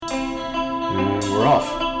And we're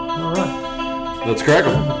off. All right. Let's crack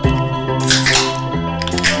them.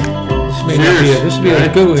 This may be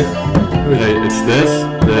a good one. Hey, it's this.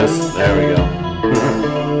 There we go.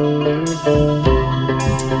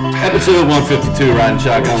 Episode 152, Riding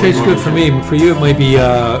Shotgun. It tastes good for me, but for you it might be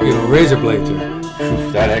razor blades.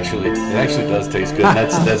 That actually does taste good.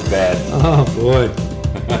 That's bad. Oh boy.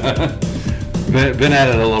 Been at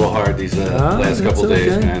it a little hard these last couple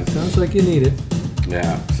days, man. Sounds like you need it.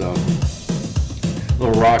 Yeah, so a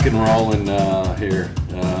little rock and rolling here.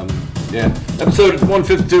 Episode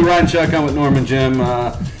 152, Riding Shotgun with Norm and Jim.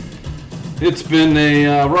 It's been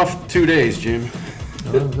a rough 2 days, Jim.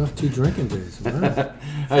 Rough 2 drinking days. Right.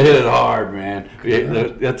 I hit it hard, man.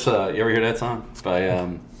 That's you ever hear that song by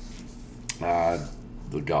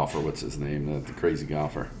the golfer? What's his name? The crazy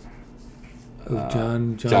golfer.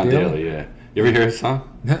 John Daly. Yeah. You ever hear his song?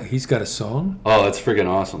 No, he's got a song. Oh, that's friggin'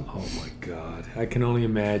 awesome. Oh my God, I can only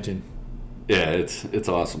imagine. Yeah, it's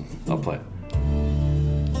awesome. I'll play it.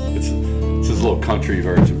 It's his little country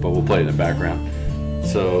version, but we'll play it in the background.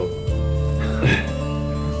 So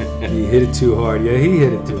he hit it too hard. Yeah, he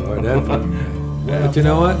hit it too hard. But you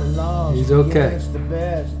know what? He's okay.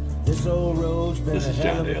 This is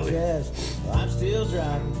John Daly. I'm still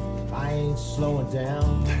driving. I ain't slowing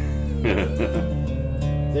down.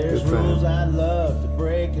 There's rules I love to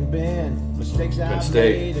break and bend. Mistakes I've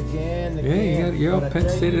made again. Yeah, you're all Penn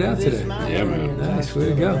Stated out today. Yeah, man. Nice, way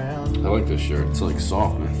to go. I like this shirt. It's like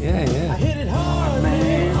soft, man. Yeah. I hit it hard,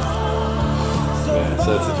 man. Yeah,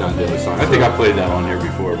 so that's a John Daly song. I think I played that on here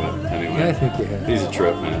before, but anyway. Yeah, I think you have. He's a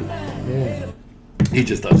trip, man. Yeah. He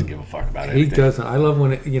just doesn't give a fuck about anything. He doesn't. I love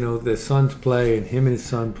when the sons play and him and his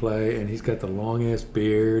son play, and he's got the long ass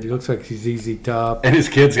beard. He looks like he's ZZ Top. And his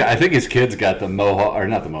kids got the mohawk, or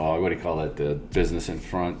not the mohawk. What do you call it? The business in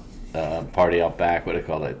front, party out back. What do you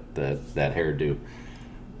call it? That hairdo.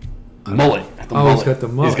 Mullet. Mullet. He's got the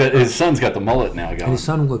mullet. His son's got the mullet now going. And his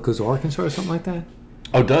son goes to Arkansas or something like that.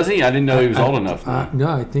 Oh, does he? I didn't know he was old enough. No,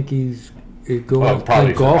 I think he's going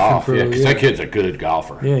probably for golf. Yeah, because that kid's a good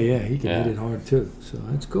golfer. Yeah, he can hit it hard too. So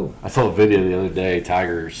that's cool. I saw a video the other day.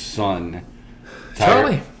 Tiger's son,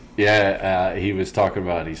 Charlie. Yeah, he was talking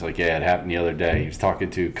about. He's like, it happened the other day. He was talking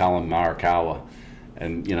to Colin Morikawa,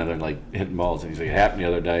 and they're like hitting balls, and he's like, it happened the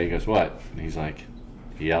other day. He goes, what? And he's like,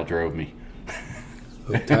 he outdrove me.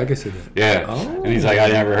 Oh, Tiger said that. Yeah. Oh. And he's like, I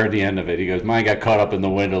never heard the end of it. He goes, mine got caught up in the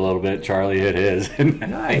wind a little bit. Charlie hit his. And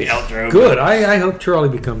nice. He outdrove good. me. I hope Charlie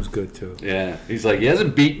becomes good too. Yeah. He's like, he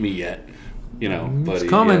hasn't beat me yet. But it's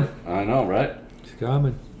coming. I know, right? It's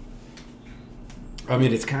coming. I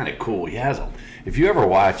mean, it's kind of cool. He has if you ever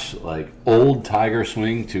watch like old Tiger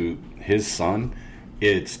swing to his son,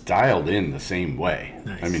 it's dialed in the same way.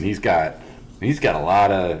 Nice. I mean, he's got a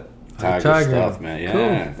lot of Tiger stuff, man. Yeah,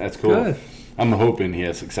 cool. That's cool. Good. I'm hoping he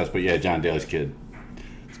has success, but yeah, John Daly's kid,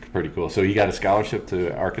 it's pretty cool. So he got a scholarship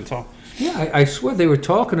to Arkansas? Yeah, I swear they were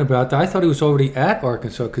talking about that. I thought he was already at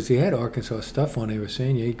Arkansas because he had Arkansas stuff on. They were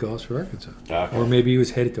saying, he goes for Arkansas. Okay. Or maybe he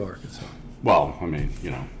was headed to Arkansas. Well, I mean,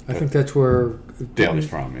 I think that's where Daly's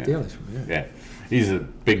from, yeah. Daly's from, yeah. Yeah. He's a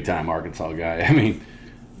big-time Arkansas guy. I mean,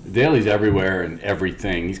 Daly's everywhere and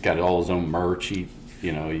everything. He's got all his own merch.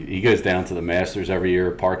 He goes down to the Masters every year,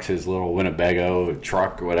 parks his little Winnebago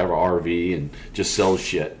truck or whatever RV, and just sells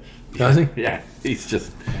shit. Does he? Yeah, he's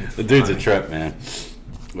just the dude's a trip, man.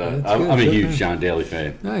 But I'm a huge John Daly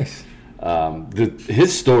fan. Nice.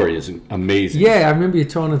 His story is amazing. Yeah, I remember you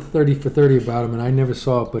telling a 30 for 30 about him, and I never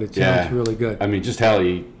saw it, but it sounds really good. I mean, just how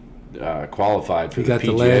he qualified for the PGA. He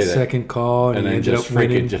got the last second call, and then just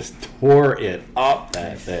freaking just tore it up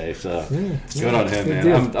that day. So good on him,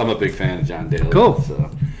 man. I'm a big fan of John Daly. Cool.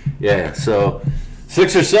 So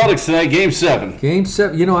Sixers Celtics tonight, Game 7. Game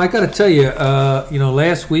 7. I got to tell you,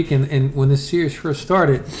 last week and when the series first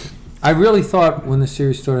started, I really thought when the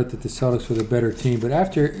series started that the Celtics were the better team. But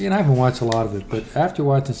after, I haven't watched a lot of it, but after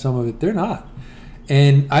watching some of it, they're not.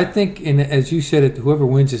 And I think, as you said, whoever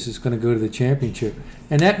wins this is going to go to the championship.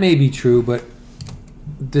 And that may be true, but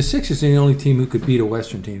the Sixers are the only team who could beat a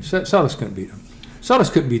Western team. Celtics couldn't beat them.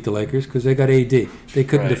 Celtics couldn't beat the Lakers because they got AD. They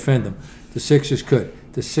couldn't defend them. The Sixers could.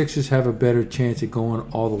 The Sixers have a better chance at going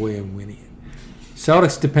all the way and winning it.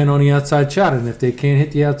 Celtics depend on the outside shot, and if they can't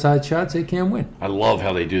hit the outside shots, they can't win. I love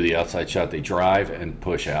how they do the outside shot. They drive and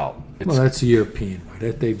push out. That's the European way.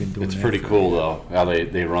 That they've been doing. It's pretty cool, though, how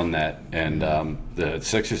they run that. And the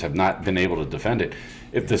Sixers have not been able to defend it.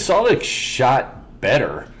 If the Celtics shot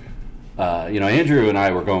better, Andrew and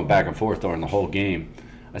I were going back and forth during the whole game.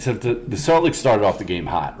 I said the Celtics started off the game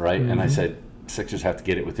hot, right? Mm-hmm. And I said Sixers have to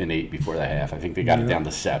get it within 8 before the half. I think they got it down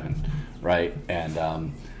to 7, right? And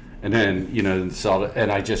then the Celtics,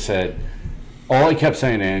 and I just said all I kept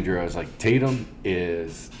saying to Andrew, I was like, Tatum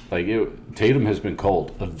has been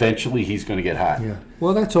cold. Eventually, he's going to get hot. Yeah.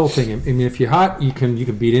 Well, that's the whole thing. I mean, if you're hot, you can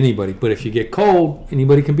beat anybody. But if you get cold,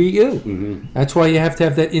 anybody can beat you. Mm-hmm. That's why you have to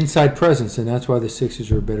have that inside presence, and that's why the Sixers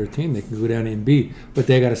are a better team. They can go down and beat, but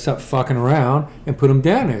they got to stop fucking around and put them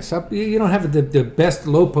down there. Stop. You don't have the best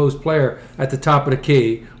low post player at the top of the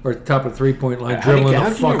key or at the top of the 3-point line dribbling How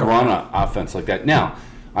the can you fuck run around. an offense like that? Now,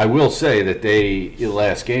 I will say that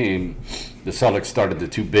last game, the Celtics started the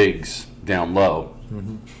two bigs down low,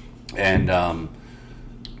 and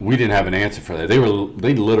we didn't have an answer for that. They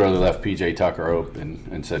literally left P.J. Tucker open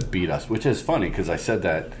and said beat us, which is funny because I said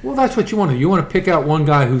that. Well, that's what you want to do. You want to pick out one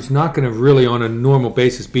guy who's not going to really on a normal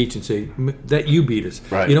basis beat you and say that you beat us.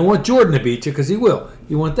 Right. You don't want Jordan to beat you because he will.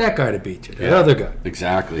 You want that guy to beat you, that other guy.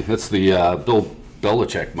 Exactly. That's the Bill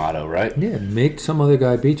Belichick motto, right? Yeah, make some other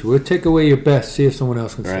guy beat you. We'll take away your best, see if someone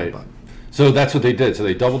else can step up. So that's what they did. So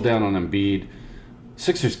they doubled down on Embiid.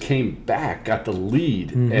 Sixers came back, got the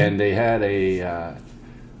lead, and they had I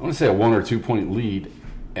want to say a 1 or 2 point lead,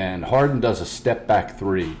 and Harden does a step back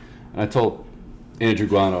three. And I told Andrew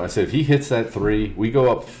Guano, I said, if he hits that three, we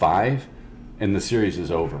go up 5, and the series is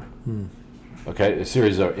over. Okay, the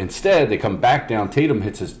series is over. Instead, they come back down. Tatum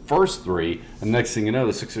hits his first three, and next thing you know,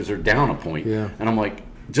 the Sixers are down a point. Yeah. And I'm like,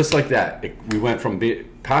 just like that, we went from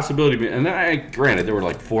possibility, and then granted, there were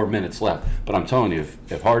like 4 minutes left, but I'm telling you,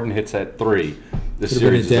 if Harden hits that three, the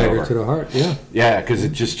series is over. Could have been a dagger to the heart, yeah. Yeah, because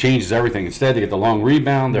it just changes everything. Instead, they get the long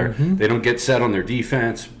rebound. They don't get set on their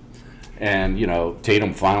defense. And,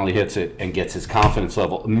 Tatum finally hits it and gets his confidence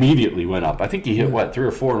level immediately went up. I think he hit, 3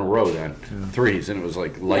 or 4 in a row then, threes, and it was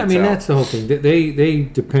like lights out. I mean, that's the whole thing. They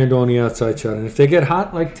depend on the outside shot. And if they get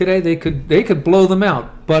hot like today, they could blow them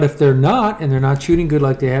out. But if they're not, and they're not shooting good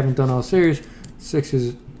like they haven't done all series,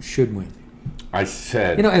 Sixers should win. I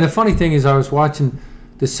said... and the funny thing is I was watching,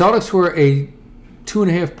 the Celtics were a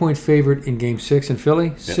 2.5 point favorite in Game 6 in Philly.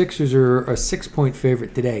 Yep. Sixers are a 6-point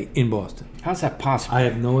favorite today in Boston. How's that possible? I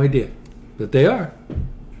have no idea. But they are.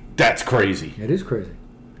 That's crazy. It is crazy.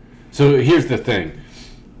 So here's the thing.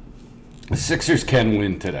 The Sixers can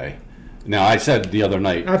win today. Now, I said the other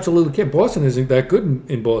night... Absolutely can't. Boston isn't that good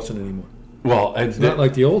in Boston anymore. Well, it's not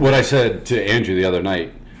like the old What days. I said to Andrew the other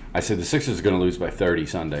night, I said the Sixers are going to lose by 30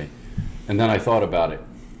 Sunday. And then I thought about it.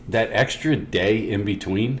 That extra day in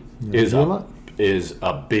between is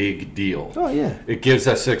a big deal. Oh, yeah. It gives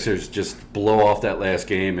us Sixers just blow off that last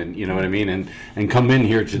game, and you know what I mean, and come in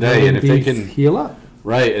here today, and if they can heal up,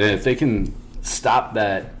 right, and if they can stop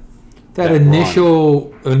that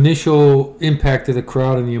initial impact of the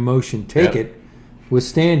crowd and the emotion, it,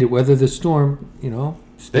 withstand it, weather the storm,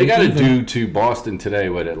 They got to do to Boston today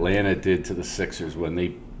what Atlanta did to the Sixers when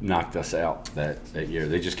they knocked us out that year.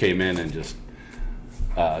 They just came in and just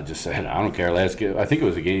said, I don't care. Let's get. I think it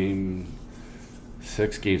was a game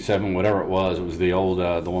 6, game 7, whatever it was. It was the old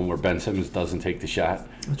the one where Ben Simmons doesn't take the shot.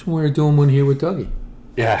 That's when we were doing one here with Dougie.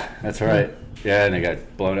 Yeah, that's right. Yeah, and they got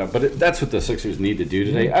blown up. But that's what the Sixers need to do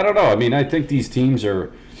today. I don't know. I mean, I think these teams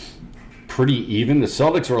are pretty even. The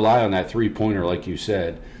Celtics rely on that three-pointer, like you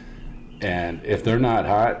said. And if they're not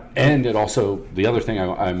hot, and it also, the other thing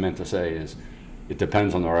I meant to say is it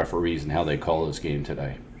depends on the referees and how they call this game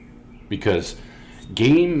today. Because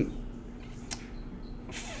Game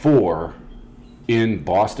 4 in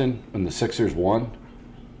Boston, when the Sixers won,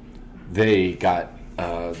 they got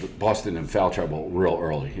Boston in foul trouble real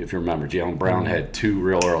early. If you remember, Jaylen Brown had 2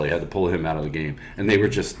 real early, had to pull him out of the game. And they were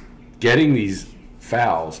just getting these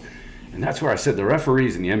fouls. And that's where I said the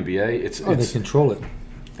referees in the NBA, they control it.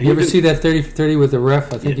 You ever see that 30-30 with the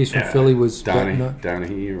ref? I think he's from Philly. Was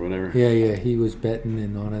Donahue or whatever. Yeah, he was betting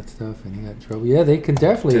and all that stuff, and he got in trouble. Yeah, they can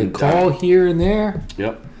definitely call here and there.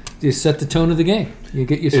 Yep. You set the tone of the game. You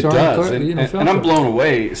get your starting. It does, and I'm blown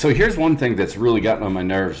away. So here's one thing that's really gotten on my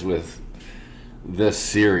nerves with this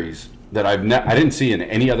series that I didn't see in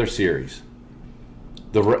any other series.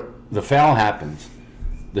 The foul happens,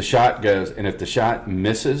 the shot goes, and if the shot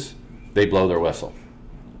misses, they blow their whistle.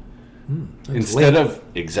 Instead of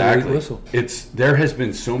there has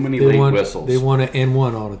been so many late whistles. They want to end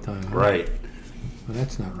one all the time. Right. Well,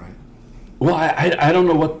 that's not right. Well, I don't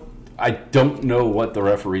know what the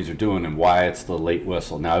referees are doing and why it's the late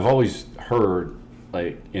whistle. Now, I've always heard,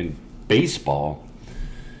 like in baseball,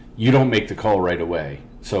 you don't make the call right away.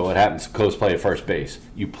 So what happens? Close play at first base.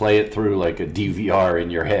 You play it through like a DVR in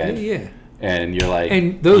your head. Yeah. And you're like,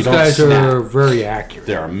 and those guys are very accurate.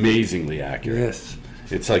 They're amazingly accurate. Yes.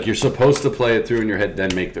 It's like you're supposed to play it through in your head,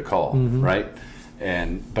 then make the call, right?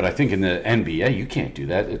 But I think in the NBA you can't do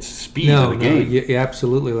that. It's speed No, of the game. yeah,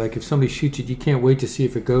 absolutely. Like if somebody shoots it, you can't wait to see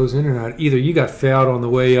if it goes in or not. Either you got fouled on the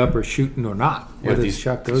way up or shooting or not. Whether the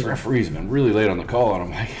shot goes these referees have been really late on the call, and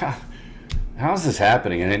I'm like, how's this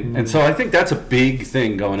happening? And so I think that's a big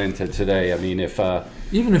thing going into today. I mean, if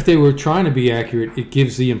even if they were trying to be accurate, it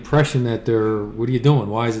gives the impression that they're, what are you doing?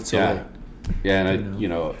 Why is it so late? Yeah,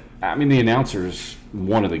 and I mean, the announcers,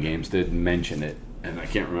 one of the games did mention it, and I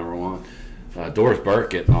can't remember one. Doris Burke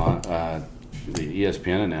getting on, the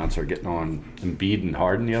ESPN announcer getting on Embiid and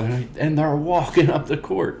Harden the other night, and they're walking up the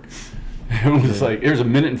court. And it was like, there's a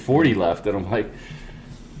minute and 40 left, and I'm like,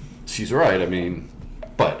 she's right. I mean,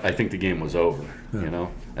 but I think the game was over,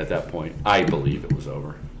 at that point. I believe it was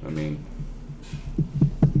over. I mean,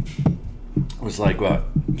 it was like,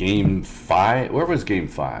 what, Game 5? Where was Game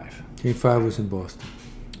 5? Game 5 was in Boston.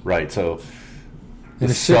 Right, so... And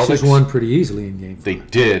the Sixers won pretty easily in Game 5. They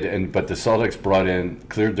did, but the Celtics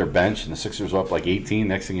cleared their bench, and the Sixers were up like 18.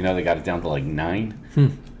 Next thing you know, they got it down to like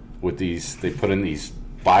 9. With they put in these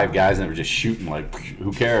 5 guys, and they were just shooting like,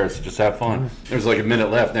 who cares? Just have fun. There's like a minute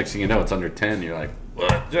left. Next thing you know, it's under 10. You're like,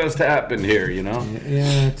 what just happened here? Yeah,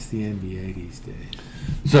 it's the NBA these days.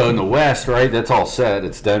 So in the West, right, that's all set.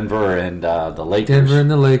 It's Denver and the Lakers. Denver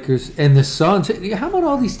and the Lakers. And the Suns. How about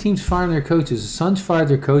all these teams firing their coaches? The Suns fired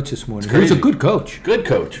their coach this morning. He was a good coach. Good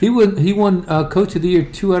coach. He won Coach of the Year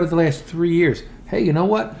 2 out of the last 3 years. Hey, you know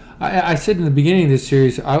what? I said in the beginning of this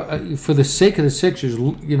series, for the sake of the Sixers,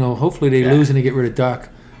 hopefully they lose and they get rid of Doc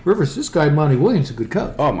Rivers. This guy, Monty Williams, is a good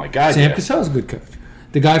coach. Oh, my God. Sam Cassell's a good coach.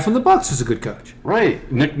 The guy from the Bucks is a good coach.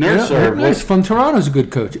 Right. Nick Nurse. Nick Nurse from Toronto is a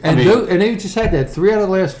good coach. And they just had that. 3 out of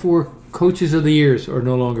the last 4 coaches of the years are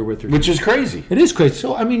no longer with their team. Which is crazy. It is crazy.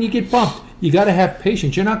 So, I mean, you get bumped. You got to have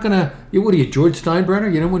patience. You're not going to, what are you, George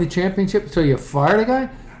Steinbrenner? You don't win a championship, so you fire the guy?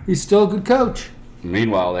 He's still a good coach.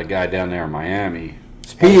 Meanwhile, that guy down there in Miami.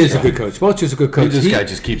 He is a good coach. Spoelstra's a good coach. This guy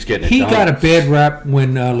just keeps getting it done. He got a bad rap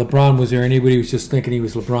when LeBron was there, and everybody was just thinking he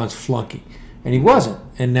was LeBron's flunky. And he wasn't.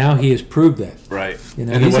 And now he has proved that. Right. And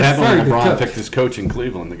then what happened when LeBron picked his coach in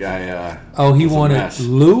Cleveland? The guy he wanted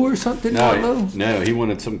Lou or something? No, he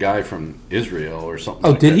wanted some guy from Israel or something.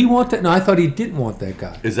 Oh, did he want that? No, I thought he didn't want that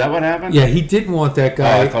guy. Is that what happened? Yeah, he didn't want that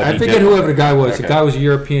guy. I forget whoever the guy was. Okay. The guy was a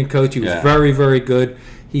European coach. He was very, very good.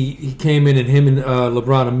 He came in, and him and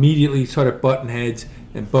LeBron immediately started butting heads,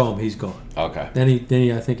 and boom, he's gone. Okay.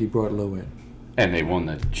 Then I think he brought Lou in. And they won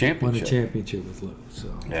the championship. Won the championship with Lou. So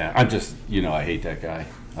yeah, I'm just I hate that guy.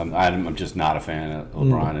 I'm just not a fan of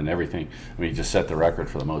LeBron and everything. I mean, he just set the record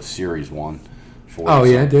for the most series won. Oh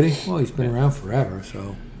yeah, did he? Well, he's been around forever,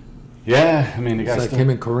 so. Yeah, I mean the guy's like him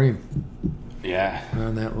and Kareem. Yeah.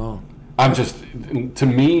 Around that long. I'm just, to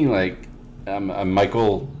me, like I'm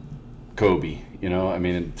Michael, Kobe. I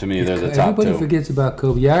mean, to me they're the top two. Everybody forgets about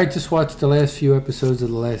Kobe. Yeah, I just watched the last few episodes of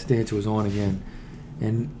The Last Dance. It was on again.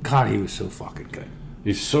 And, God, he was so fucking good.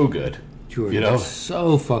 He's so good. Jordan,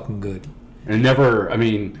 so fucking good. And never, I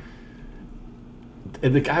mean,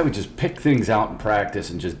 the guy would just pick things out in practice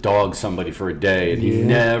and just dog somebody for a day, and he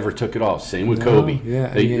never took it off. Same with Kobe. Yeah,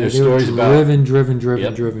 there's stories about driven.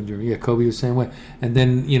 Yeah, Kobe was the same way. And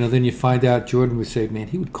then, then you find out Jordan would say, man,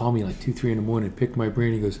 he would call me like 2, 3 in the morning, pick my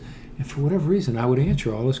brain. He goes, and for whatever reason, I would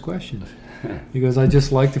answer all his questions. He goes, I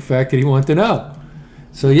just like the fact that he wanted to know.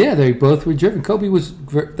 So, yeah, they both were driven. Kobe was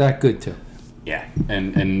that good, too. Yeah,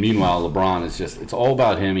 and meanwhile, LeBron is just, it's all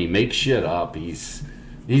about him. He makes shit up. He's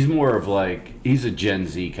more of like, he's a Gen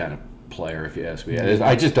Z kind of player, if you ask me.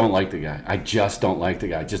 I just don't like the guy. I just don't like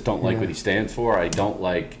what he stands for. I don't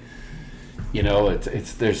like,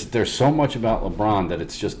 there's so much about LeBron that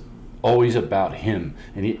it's just always about him,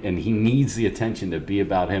 and he needs the attention to be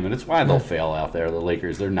about him, and it's why they'll fail out there. The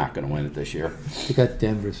Lakers, they're not going to win it this year. They got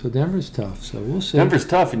Denver, so Denver's tough. So we'll see. Denver's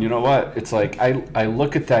tough, and you know what? It's like I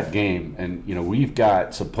look at that game, and we've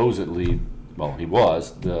got supposedly, well, he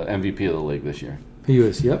was the MVP of the league this year. He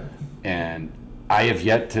was, yep. And I have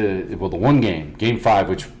yet to, the one game, Game 5,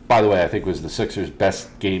 which by the way I think was the Sixers'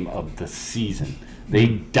 best game of the season. They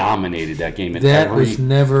dominated that game. That was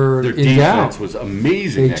never their in doubt. Defense was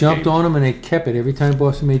amazing. They jumped on them and they kept it. Every time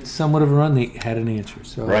Boston made somewhat of a run, they had an answer.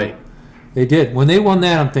 So right. They did. When they won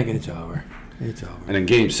that, I'm thinking it's over. It's over. And in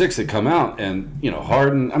Game 6, they come out and,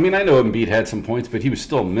 Harden, I mean, I know Embiid had some points, but he was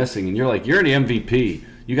still missing. And you're like, you're the MVP.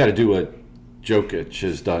 You got to do what Jokic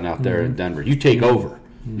has done out there in Denver. You take over.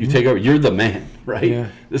 You take over. You're the man, right? Yeah.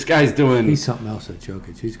 This guy's doing... He's something else at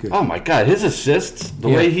Jokic. He's good. Oh, my God. His assists, the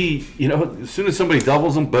way he... as soon as somebody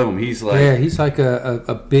doubles him, boom, he's like... Yeah, he's like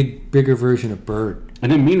a bigger version of Bird.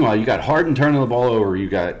 And then meanwhile, you got Harden turning the ball over. You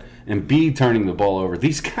got Embiid turning the ball over.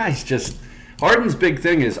 These guys just... Harden's big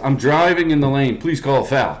thing is, I'm driving in the lane. Please call a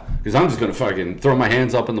foul. because I'm just going to fucking throw my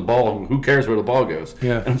hands up in the ball. Who cares where the ball goes?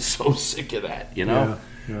 Yeah. And I'm so sick of that, you know?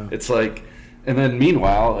 Yeah. It's like, and then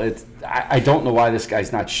meanwhile, I don't know why this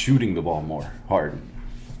guy's not shooting the ball more hard.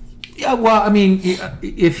 Yeah, well, I mean,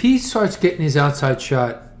 if he starts getting his outside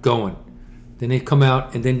shot going, then they come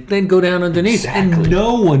out and then go down underneath, Exactly. and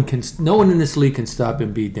no one in this league can stop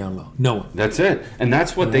Embiid down low. No one. That's it, and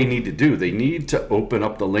that's what they need to do. They need to open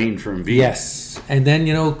up the lane for Embiid. Yes, and then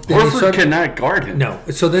then they Horford cannot guard him. No,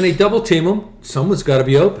 so then they double team him. Someone's got to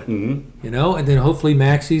be open, and then hopefully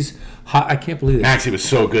Maxi's hot. I can't believe it. Maxey was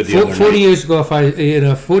so good the other 40 night. years ago, if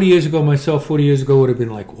I 40 years ago myself, 40 years ago would have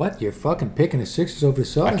been like, what? You're fucking picking the Sixers over the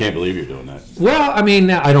Celtics? I can't believe you're doing that. Well, I mean,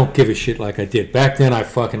 now I don't give a shit like I did back then. I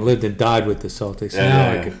fucking lived and died with the Celtics.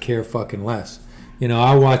 Now I could care fucking less.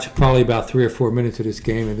 I'll watch probably about 3 or 4 minutes of this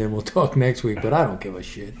game, and then we'll talk next week. But I don't give a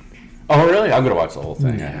shit. Oh, really? I'm gonna watch the whole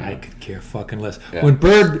thing. Nah, I could care fucking less. Yeah. When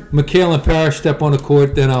Bird, McHale, and Parrish step on the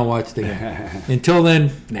court, then I'll watch the game. Until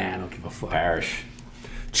then, I don't give a fuck. Parrish.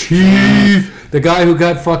 Chief, the guy who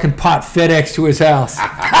got fucking pot FedEx to his house,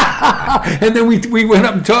 and then we went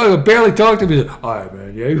up and barely talked to him. He said, "All right,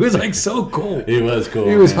 man, yeah." He was like so cool. He was cool.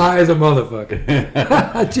 He was high as a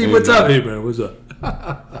motherfucker. Chief, what's up? Hey, man, what's up?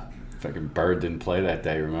 Fucking Bird didn't play that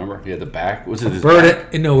day. Remember? He had the back. Was it his Bird,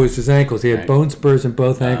 back? no, it was his ankles. He had Right. bone spurs in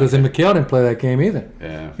both ankles, and McHale didn't play that game either.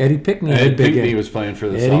 Yeah. Eddie Pickney had a Ed big Pinckney game. was playing for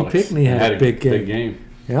the Eddie Celtics. Pickney had a big game.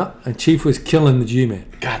 Yeah, and Chief was killing the G-Man.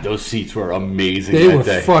 God, those seats were amazing. They that were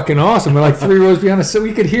day. fucking awesome. We're like 3 rows behind us, so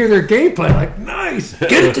we could hear their game plan. Like, nice,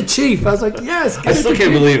 get it to Chief. I was like, yes. Get I it still to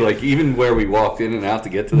can't Chief. believe, like, even where we walked in and out to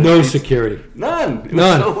get to the No seats, security. None. It was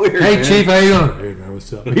None. so weird. Hey, man. Chief, how you doing? Hey, man,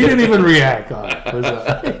 what's up? He didn't even react. All right, what's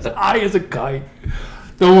up? He's high as a kite.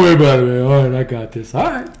 Don't worry about it, man. All right, I got this. All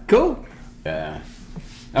right, cool. Yeah.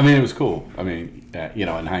 I mean, it was cool. I mean, in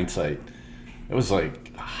hindsight, it was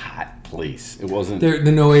like a hot place. It wasn't.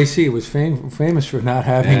 The no AC was famous for not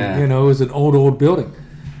having, it was an old building.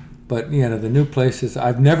 But, the new places,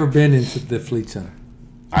 I've never been into the Fleet Center.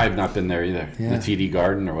 I have not been there either. Yeah. The TD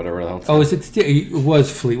Garden or whatever else. Oh, is it still? It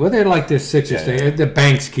was Fleet. Well, they're like the Sixers. Yeah. The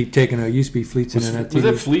banks keep taking it. It used to be Fleet Center. Was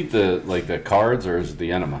it Fleet the cards or is it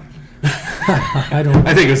the Enema? I don't.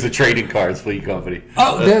 I think it was the trading cards Fleet Company.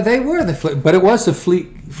 Oh, they were the Fleet, but it was the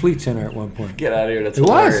Fleet Center at one point. Get out of here! That's It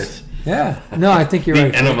hilarious. was. Yeah. No, I think you're The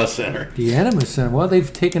right. Enema Center. The Enema Center. Well,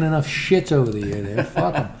 they've taken enough shits over the year there.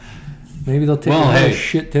 Fuck them. Maybe they'll take another hey.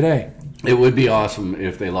 shit today. It would be awesome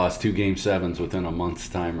if they lost 2 Game 7s within a month's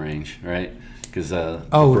time range, right? Because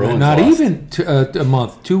Oh, not even a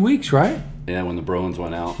month. 2 weeks, right? Yeah, when the Bruins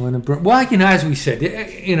went out. Well, as we said,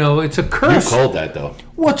 it's a You curse. called that though.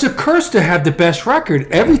 Well, it's a curse to have the best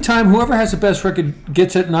record. Every time whoever has the best record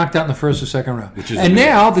gets it knocked out in the first or second round. Which is and weird.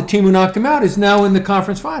 now the team who knocked him out is now in the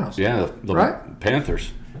conference finals. Yeah, the Right?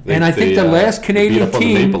 Panthers. And I think the last beat Canadian up on the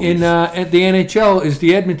team Maple in Leafs. at the NHL is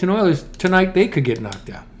the Edmonton Oilers. Tonight they could get knocked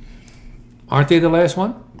out. Aren't they the last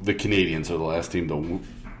one? The Canadians are the last team to.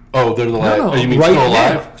 Oh, they're the last. No, Oh, you mean right still now.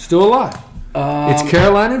 alive? Still alive. It's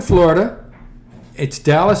Carolina and Florida. It's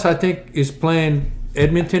Dallas, I think, is playing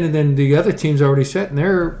Edmonton, and then the other team's already set, and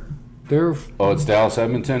they're. Oh, it's Dallas,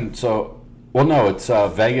 Edmonton. So, well, no, it's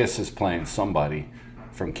Vegas is playing somebody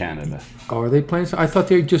from Canada. Are they playing? I thought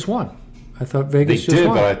they just won. I thought They Vegas just did,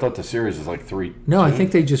 won. but I thought the series was like 3. No, I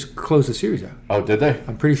think they just closed the series out. Oh, did they?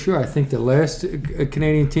 I'm pretty sure. I think the last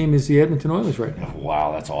Canadian team is the Edmonton Oilers right now.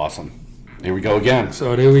 Wow, that's awesome. Here we go again.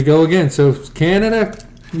 So there we go again. So Canada,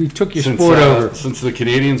 you took your sport over. Since the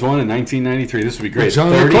Canadians won in 1993, this would be great. Jean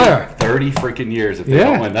 30, Leclerc. 30 freaking years if they Yeah,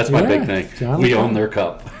 don't win. That's my yeah. big thing. Jean We Leclerc. own their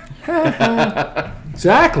cup.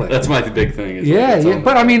 Exactly. That's my big thing. Is Yeah, like, it's yeah. own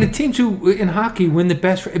But their I mean, the teams who in hockey win the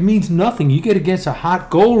best, it means nothing. You get against a hot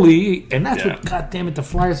goalie, and that's Yeah. what, goddamn it, the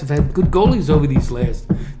Flyers have had good goalies over these last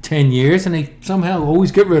 10 years, and they somehow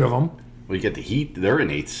always get rid of them. Well, you get the Heat. They're an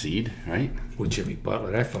 8th seed, right? With Jimmy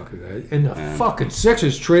Butler, that fucker guy. And the fucking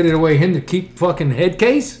Sixers traded away him to keep fucking head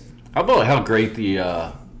case. How about how great the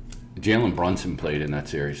Jalen Brunson played in that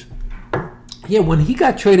series? Yeah, when he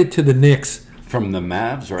got traded to the Knicks, From the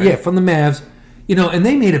Mavs, right? yeah, from the Mavs, and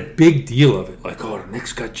they made a big deal of it. Like, oh, the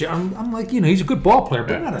Knicks got I'm like, he's a good ball player,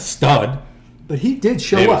 but not a stud. But he did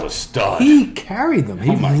show He up. was a stud. He carried them.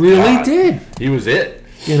 He Oh my really God. did. He was it.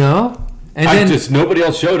 And then Nobody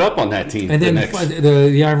else showed up on that team. and then the Knicks.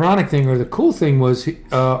 the ironic thing or the cool thing was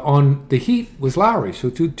on the Heat was Lowry. So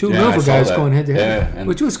two Yeah, I Nova saw guys that. going head to head, Yeah, and-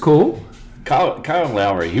 which was cool. Kyle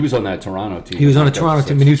Lowry, he was on that Toronto team. He was on a That Toronto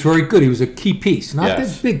team, and he was very good. He was a key piece, not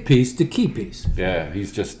Yes. the big piece, the key piece. Yeah,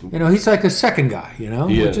 he's just He's like a second guy, He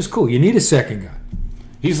which is. is cool. You need a second guy.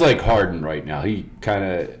 he's like Harden right now. He kind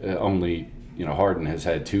of only Harden has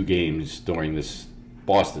had 2 games during this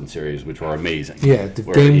Boston series, which were amazing. Yeah,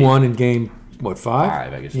 game 1 and game, what,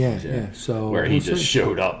 5? I guess. Yeah. So where he just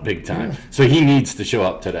showed up big time. Yeah. So he needs to show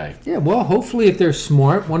up today. Yeah, well, hopefully if they're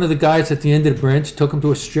smart, one of the guys at the end of the bench took him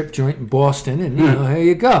to a strip joint in Boston, and, here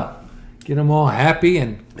you go. Get them all happy.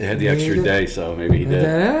 And they had the extra day, so maybe he did.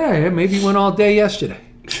 Yeah, maybe he went all day yesterday.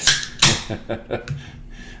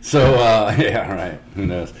 So, yeah, right. Who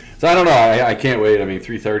knows? So, I don't know. I can't wait. I mean,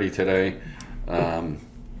 3:30 today.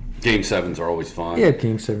 Game 7s are always fun. Yeah,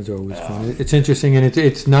 Game 7s are always fun. It's interesting, and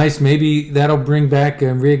it's nice. Maybe that'll bring back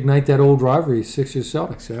and reignite that old rivalry,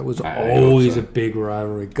 Sixers-Celtics. That was always a big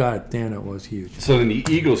rivalry. God damn, it was huge. So then the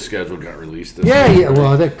Eagles' schedule got released. Yeah.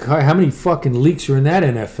 Well, how many fucking leaks are in that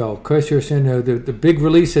NFL? Of course, you're saying the big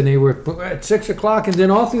release, and they were at 6 o'clock, and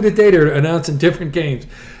then all through the day they're announcing different games.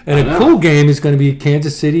 And a cool game is going to be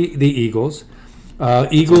Kansas City, the Eagles.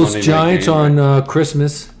 Eagles-Giants on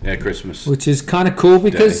Christmas. Yeah, Christmas. Which is kind of cool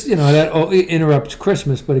because, that interrupts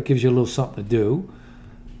Christmas, but it gives you a little something to do.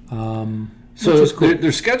 So cool.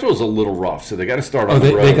 Their schedule is a little rough, so they got to start on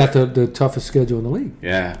the road. They got the toughest schedule in the league.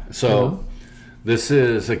 Yeah. So this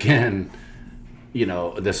is, again,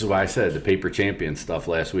 this is why I said the paper champion stuff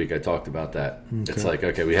last week. I talked about that. Okay. It's like,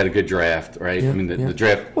 okay, we had a good draft, right? Yeah, I mean, the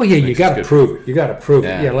draft. Well, yeah, you got to prove it. You got to prove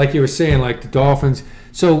it. Yeah, like you were saying, like the Dolphins.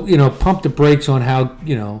 So, pump the brakes on how,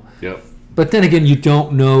 Yep. But then again, you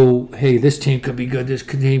don't know, hey, this team could be good, this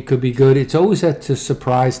team could be good. It's always that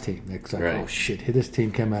surprise team. It's like, oh, shit, this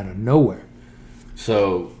team came out of nowhere.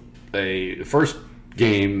 So, the first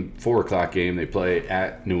game, 4 o'clock game, they play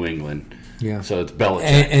at New England. Yeah. So it's Belichick.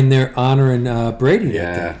 And they're honoring Brady.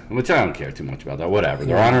 Yeah, which I don't care too much about that. Whatever.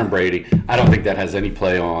 They're honoring Brady. I don't think that has any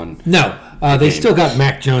play on. No. They still got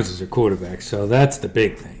Mac Jones as their quarterback, so that's the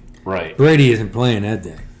big thing. Right. Brady isn't playing that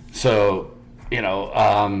day. So,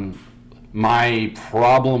 my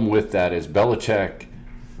problem with that is Belichick,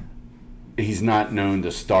 he's not known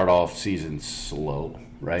to start off season slow,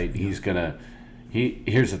 right? He's going to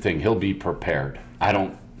here's the thing, he'll be prepared. I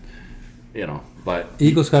don't, but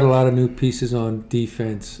Eagles got a lot of new pieces on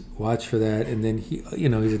defense. Watch for that. And then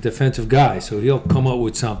he's a defensive guy, so he'll come up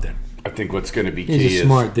with something. I think what's going to be key is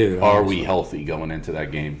smart dude, are we healthy going into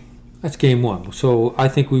that game? That's game 1. So I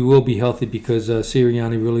think we will be healthy because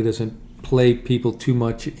Sirianni really doesn't play people too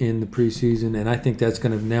much in the preseason, and I think that's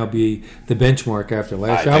going to now be the benchmark after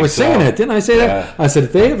last year. I was saying that, didn't I say that? I said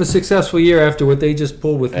if they have a successful year after what they just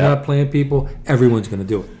pulled with not playing people, everyone's going to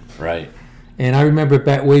do it. Right. And I remember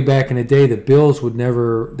way back in the day, the Bills would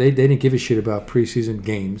never – they didn't give a shit about preseason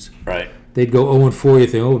games. Right. They'd go 0-4, you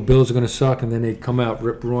think, the Bills are going to suck, and then they'd come out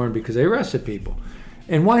rip-roaring because they arrested people.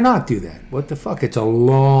 And why not do that? What the fuck? It's a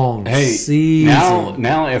long season.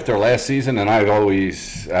 Now after last season, and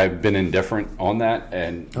I've been indifferent on that.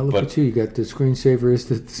 And look at you. You got the screensaver is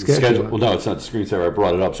the schedule. Well, no, it's not the screensaver. I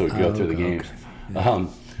brought it up so we could go through the games. Okay.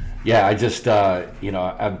 I just God,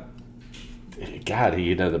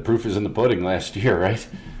 the proof is in the pudding last year, right?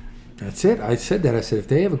 That's it. I said that. I said if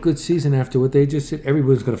they have a good season after what they just said,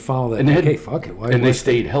 everyone's going to follow that. And okay, fuck it. They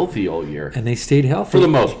stayed healthy all year. And they stayed healthy for the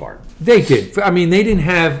most part. They did. I mean, they didn't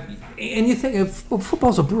have. And you think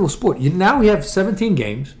football's a brutal sport. Now we have 17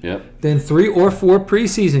 games. Yep. Then 3 or 4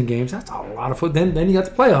 preseason games. That's a lot of football. Then you got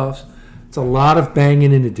the playoffs. It's a lot of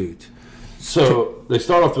banging into dudes. So they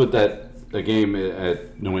start off with that game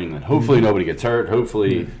at New England. Hopefully nobody gets hurt.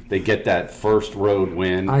 Hopefully they get that first road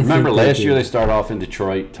win. Remember last year they started off in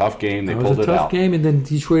Detroit. Tough game. They pulled it out. It was a tough game, and then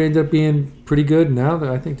Detroit ended up being pretty good. Now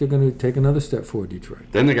I think they're going to take another step forward, Detroit.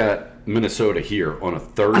 Then they got Minnesota here on a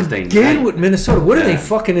Thursday night. Again with Minnesota. What are they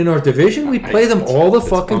fucking in our division? We play them all the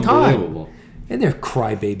fucking time. And they're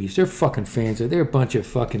crybabies. They're fucking fans. They're a bunch of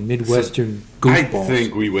fucking Midwestern goofballs. I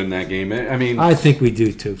think we win that game. I mean, I think we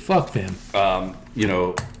do too. Fuck them.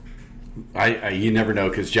 You never know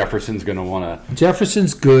because Jefferson's going to want to.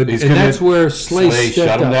 Jefferson's good, and that's where Slay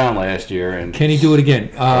shut him down last year. And can he do it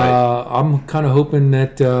again? I'm kind of hoping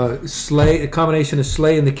that Slay, a combination of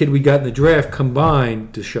Slay and the kid we got in the draft,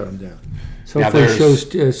 combined to shut him down. So hopefully it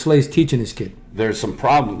shows Slay's teaching his kid. There's some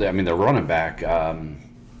problems. I mean, the running back.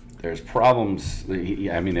 There's problems.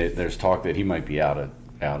 There's talk that he might be out of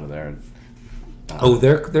there.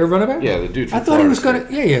 They're running back. Yeah, the dude. I thought he was going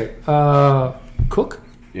to. Yeah. Cook.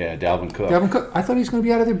 Yeah, Dalvin Cook. I thought he was going to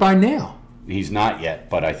be out of there by now. He's not yet,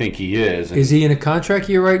 but I think he is. Is he in a contract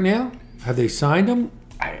year right now? Have they signed him?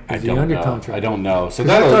 I don't know. Contract? I don't know. So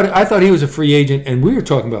I thought he was a free agent, and we were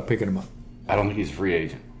talking about picking him up. I don't think he's a free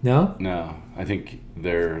agent. No? No. I think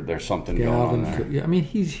there's something going on there. Yeah, I mean,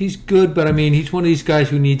 he's good, but I mean, he's one of these guys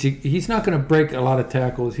who needs to. He's not going to break a lot of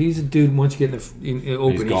tackles. He's a dude. Once you get in the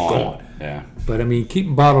open, he's gone. Yeah. But I mean, keep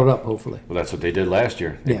him bottled up. Hopefully. Well, that's what they did last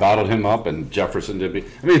year. They bottled him up, and Jefferson did.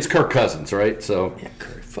 I mean, it's Kirk Cousins, right? So. Yeah,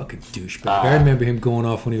 Kirk, fucking douchebag. I remember him going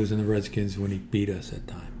off when he was in the Redskins when he beat us that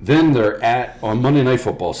time. Then they're on Monday Night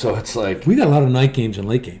Football, so it's like we got a lot of night games and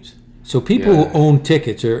late games. So people who own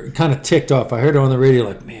tickets are kind of ticked off. I heard it on the radio,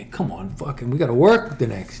 like, man, come on, fucking, we got to work the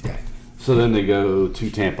next day. So then they go to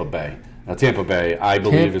Tampa Bay. Now, Tampa Bay, I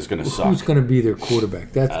believe, is going to suck. Who's going to be their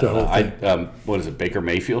quarterback? That's the whole thing. What is it, Baker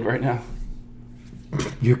Mayfield right now?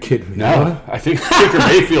 You're kidding me. No, what? I think Baker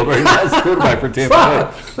Mayfield right now is the quarterback for Tampa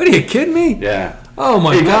Bay. What, are you kidding me? Yeah. Oh,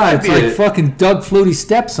 my God. It's like fucking Doug Flutie's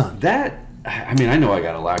stepson. I mean, I know I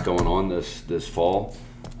got a lot going on this fall.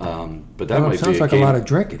 But that might sounds be like a lot of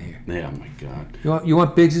drinking here. Yeah, oh my God. You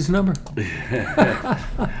want Biggs' number?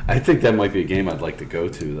 I think that might be a game I'd like to go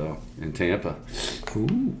to, though, in Tampa.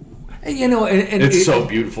 Ooh. You know, and it's so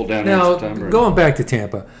beautiful down here in September. Going back to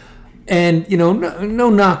Tampa, and, you know, no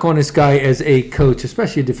knock on this guy as a coach,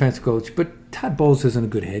 especially a defense coach, but Todd Bowles isn't a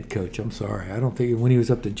good head coach. I'm sorry. I don't think when he was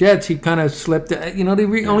up to Jets, he kind of slipped. You know,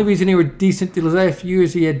 the only reason they were decent the last few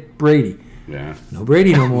years, he had Brady. Yeah. No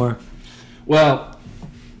Brady no more. Well,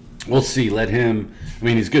 we'll see. Let him. I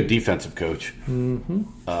mean, he's a good defensive coach.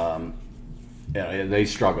 Mm-hmm. Yeah, they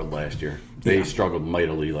struggled last year. They struggled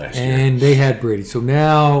mightily last year. And they had Brady. So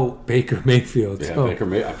now Baker Mayfield. Yeah, Baker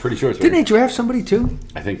Mayfield. I'm pretty sure it's Didn't they draft somebody too?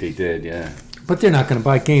 I think they did, yeah. But they're not going to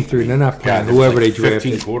buy game 3. They're not playing whoever they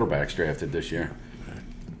drafted. 15 quarterbacks drafted this year.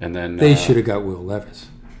 And then they should have got Will Levis.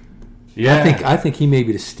 Yeah. I think he may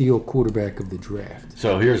be the steal quarterback of the draft.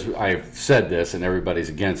 So I've said this, and everybody's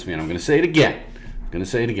against me, and I'm going to say it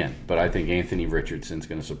again. But I think Anthony Richardson's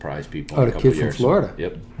going to surprise people in a couple the kid years. from Florida.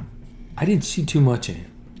 Yep. I didn't see too much in him.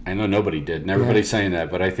 I know nobody did, and everybody's saying that.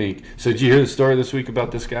 But I think so. Did you hear the story this week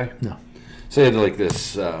about this guy? No. So they had like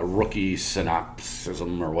this rookie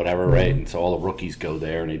synopsism or whatever, right? And so all the rookies go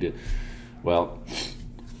there, and they did. Well,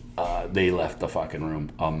 they left the fucking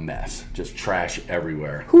room a mess, just trash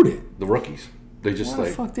everywhere. Who did? The rookies. They just Why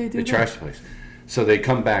the fuck they did trashed the place. So they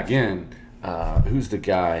come back in. Who's the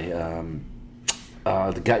guy?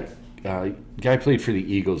 The guy played for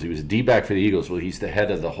the Eagles. He was a D-back for the Eagles. Well, he's the head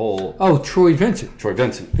of the whole... Oh, Troy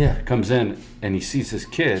Vincent. Yeah. Comes in, and he sees this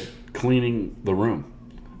kid cleaning the room.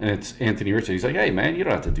 And it's Anthony Richardson. He's like, hey, man, you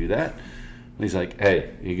don't have to do that. And he's like, hey.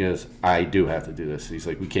 He goes, I do have to do this. He's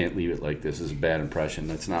like, we can't leave it like this. This is a bad impression.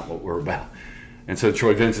 That's not what we're about. And so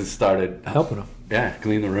Troy Vincent started... helping him. Yeah,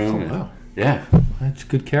 clean the room. Oh, wow. Yeah. That's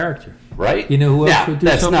good character. Right? You know who else would do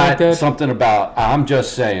something like that? That's not something about... I'm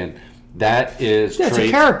just saying... That's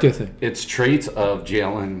a character thing. It's traits of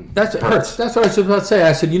Jalen. That's Hurts. That's what I was about to say.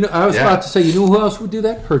 I said, I was about to say, you know who else would do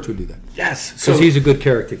that? Hurts would do that. Yes, because he's a good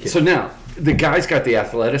character kid. So now the guy's got the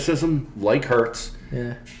athleticism like Hurts.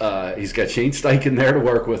 Yeah. He's got Shane Steichen there to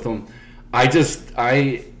work with him.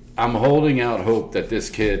 I'm holding out hope that this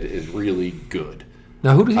kid is really good.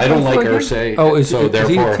 Now who does he? I don't like Irsay. Oh, is he in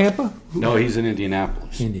Tampa? No, he's in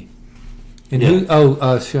Indianapolis. Indy. And who?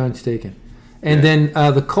 Oh, Shane Steichen. And then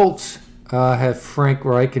the Colts have Frank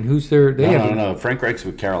Reich, and who's there? No. Frank Reich's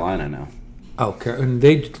with Carolina now. Oh, and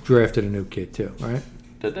they drafted a new kid too, right?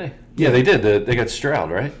 Did they? Yeah, they did. They got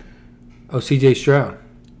Stroud, right? Oh, C.J. Stroud.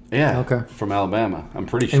 Yeah. Okay. From Alabama, I'm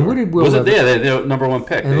pretty sure. And where did Will was Levis? it? Yeah, the number one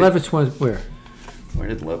pick. And Levis was where? Where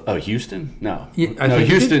did Levis? Oh, Houston? No. Yeah,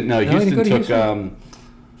 Houston. Houston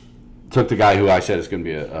took the guy who I said is going to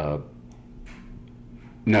be a.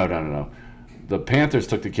 No. The Panthers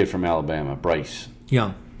took the kid from Alabama, Bryce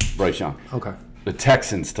Young. Okay. The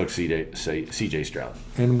Texans took C.J. Stroud.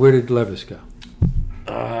 And where did Levis go?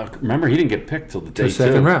 Remember, he didn't get picked till the day 2.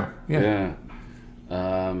 Second round. Yeah.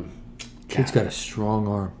 Kid's got a strong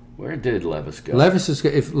arm. Where did Levis go?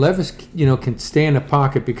 If Levis, can stay in the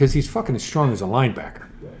pocket because he's fucking as strong as a linebacker.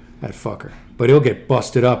 That fucker. But he'll get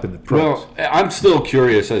busted up in the pros. Well, I'm still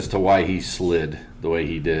curious as to why he slid the way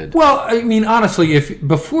he did. Well, I mean, honestly, if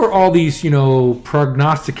before all these,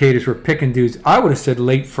 prognosticators were picking dudes, I would have said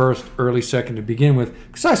late first, early second to begin with,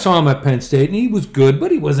 because I saw him at Penn State and he was good,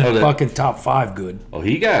 but he wasn't fucking top 5 good. Oh,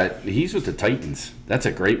 he's with the Titans. That's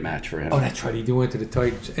a great match for him. Oh, that's right. He went to the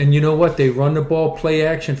Titans, and you know what? They run the ball, play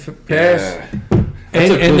action, pass, Yeah.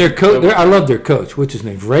 and their coach. I love their coach. What's his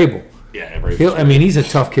name? Vrabel. Yeah, Vrabel. He's a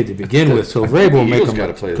tough kid to begin with. So Vrabel will make him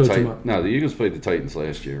play the Titans. No, the Eagles played the Titans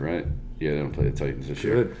last year, right? Yeah, they don't play the Titans this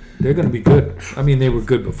year. Good. They're going to be good. I mean, they were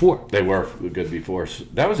good before. They were good before.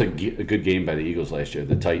 That was a good game by the Eagles last year.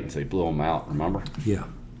 The Titans, they blew them out, remember? Yeah.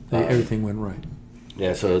 Everything went right.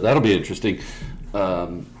 Yeah, so that'll be interesting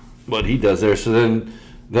what he does there. So then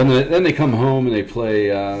Then they come home and they play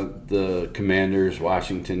the Commanders,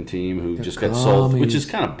 Washington team, who just got sold, which is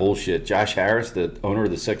kind of bullshit. Josh Harris, the owner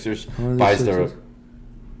of the Sixers, buys the.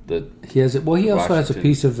 He has it. Well, he also has a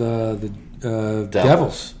piece of the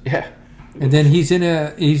Devils. Yeah. And then he's in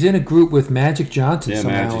a group with Magic Johnson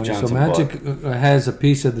somehow. Magic Johnson, so Magic has a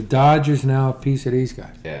piece of the Dodgers now, a piece of these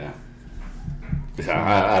guys. Yeah.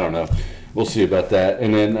 I don't know. We'll see about that.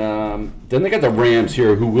 And then they got the Rams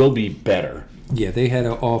here, who will be better. Yeah, they had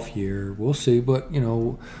an off year. We'll see, but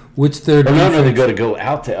what's their? No, they got to go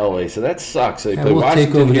out to L.A., so that sucks. They play we'll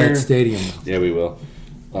Washington take over here. that stadium. Yeah, we will.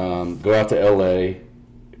 Go out to L.A.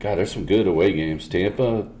 God, there's some good away games.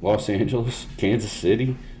 Tampa, Los Angeles, Kansas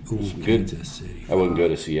City. Ooh, Kansas City. I wouldn't go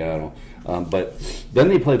to Seattle. But then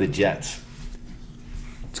they play the Jets.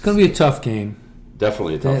 It's going to be a tough game.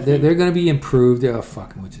 Definitely a tough game. They're going to be improved. Oh,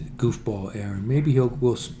 fucking what's it? Goofball Aaron. Maybe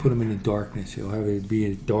we'll put him in the darkness. He'll have it be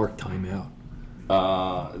a dark timeout.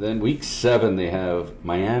 Then week 7, they have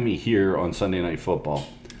Miami here on Sunday Night Football.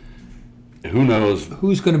 Who knows?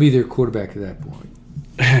 Who's going to be their quarterback at that point?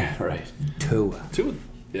 Right. Tua.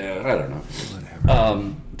 Yeah, I don't know.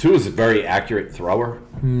 Whatever. Tua's a very accurate thrower,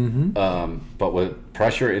 Mm-hmm. but with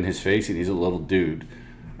pressure in his face, and he's a little dude.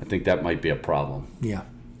 I think that might be a problem. Yeah.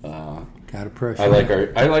 Got to pressure.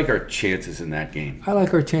 I like our chances in that game. I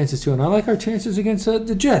like our chances too, and I like our chances against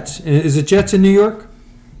the Jets. Is the Jets in New York?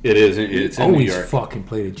 It is. It's in New York. Always fucking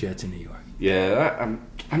play the Jets in New York. Yeah,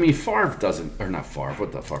 I mean, Favre doesn't, or not Favre.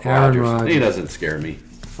 What the fuck, Aaron Rodgers. He doesn't scare me.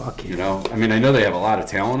 Fuck him. I mean, I know they have a lot of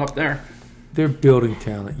talent up there. They're building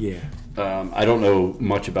talent. Yeah. I don't know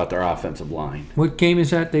much about their offensive line. What game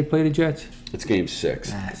is that? They play the Jets. It's game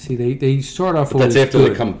 6. See, they start off. But that's after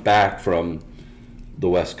they come back from the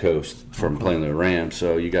West Coast from playing the Rams.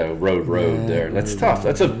 So you got a road there. That's tough.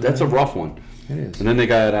 That's a rough one. It is. And then they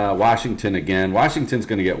got Washington again. Washington's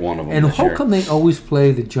going to get one of them. And this how year. come they always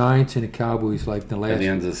play the Giants and the Cowboys like the last At the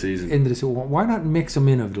end of the season? Why not mix them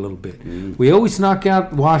in a little bit? We always knock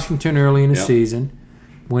out Washington early in the season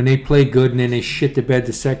when they play good, and then they shit the bed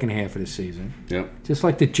the second half of the season. Yep. Just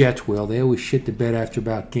like the Jets will. They always shit the bed after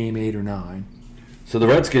about game 8 or 9. So the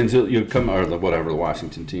Redskins, you come or the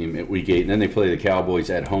Washington team at week 8, and then they play the Cowboys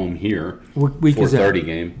at home here. What week is that? 4:30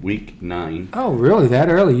 game, week 9. Oh, really? That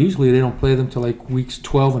early? Usually they don't play them till like weeks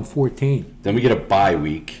 12 and 14. Then we get a bye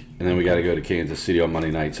week, and then we got to go to Kansas City on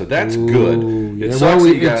Monday night. So that's good. Yeah.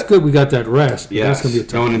 It's good we got that rest. But that's going to be a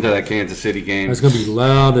tough going into that Kansas City game. That's going to be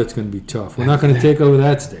loud. That's going to be tough. We're not going to take over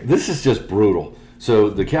that state. This is just brutal. So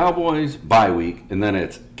the Cowboys bye week, and then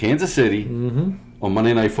it's Kansas City on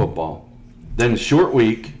Monday Night Football. Then short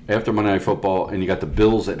week after Monday Night Football, and you got the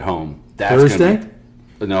Bills at home. That's Thursday?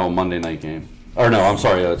 No, Monday night game. Or no, I'm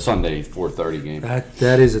sorry, Sunday 4:30 game.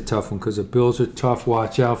 That is a tough one because the Bills are tough.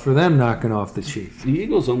 Watch out for them knocking off the Chiefs. The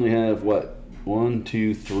Eagles only have, 1,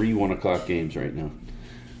 2, 3 1 o'clock games right now.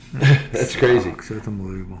 That's crazy. That's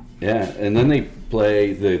unbelievable. Yeah, and then they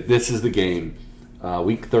play this is the game,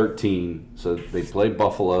 week 13. So they play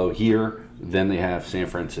Buffalo here, then they have San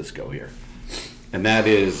Francisco here. And that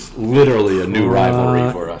is literally a new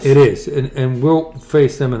rivalry for us. It is, and we'll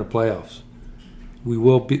face them in the playoffs.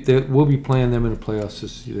 We'll be playing them in the playoffs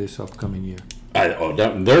this upcoming year. They're going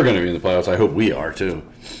to be in the playoffs. I hope we are too.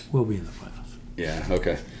 We'll be in the playoffs. Yeah.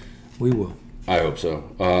 Okay. We will. I hope so.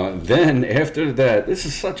 Then after that, this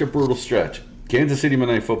is such a brutal stretch. Kansas City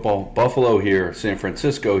Monday Night Football, Buffalo here, San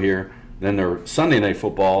Francisco here. Then their Sunday Night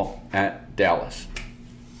Football at Dallas.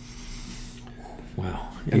 Wow.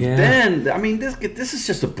 And then, I mean, this is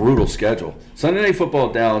just a brutal schedule. Sunday Night Football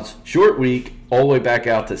at Dallas, short week, all the way back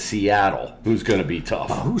out to Seattle, who's going to be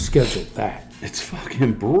tough. Oh, who scheduled that? It's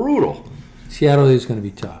fucking brutal. Seattle is going to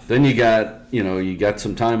be tough. Then you got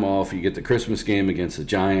some time off. You get the Christmas game against the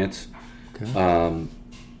Giants. Okay.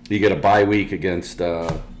 You get a bye week against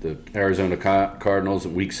the Arizona Cardinals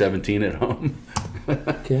in week 17 at home.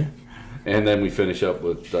 Okay. And then we finish up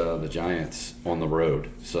with the Giants on the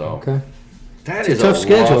road. So okay. That it's is a tough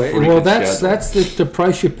schedule. Well, that's schedule. the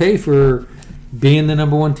price you pay for being the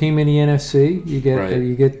number one team in the NFC. You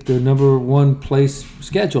get the number one place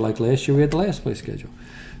schedule. Like last year, we had the last place schedule.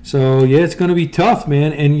 So yeah, it's going to be tough,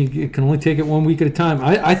 man, and you can only take it 1 week at a time.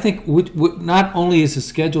 I think not only is the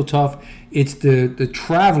schedule tough, it's the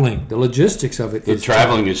traveling, the logistics of it. The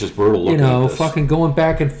traveling is just brutal. Fucking going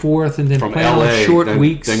back and forth, and then from playing LA, on short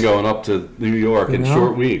weeks, then going up to New York in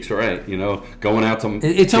short weeks, right? Going out to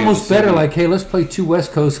it's almost better. Like, hey, let's play 2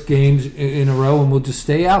 West Coast games in a row, and we'll just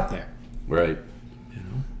stay out there. Right.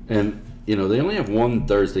 And they only have one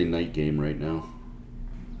Thursday night game right now.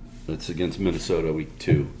 It's against Minnesota week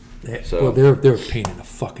 2. So well, they're a pain in the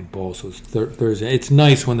fucking balls. So it's Thursday. It's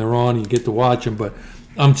nice when they're on and you get to watch them, but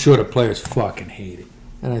I'm sure the players fucking hate it.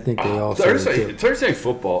 And I think they also Thursday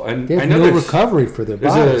football, and they have I know no recovery for their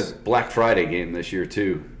bodies. There's a Black Friday game this year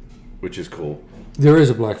too, which is cool. There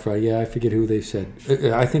is a Black Friday. Yeah, I forget who they said.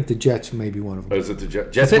 I think the Jets may be one of them. Oh, is it the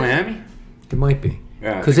Jets Miami? It might be.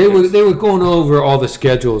 Yeah, because they were going over all the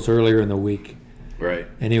schedules earlier in the week. Right.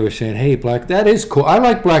 And they were saying, "Hey, that is cool. I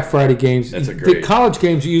like Black Friday games. That's a great. The college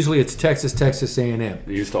games usually it's Texas A&M. It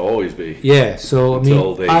used to always be. Yeah. So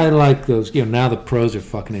I like those. Now the pros are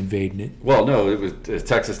fucking invading it. Well, no, it was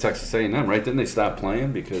Texas A&M, right? Didn't they stop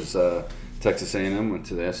playing because Texas A&M went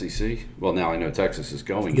to the SEC? Well, now I know Texas is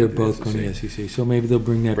going. They're both going to the SEC, so maybe they'll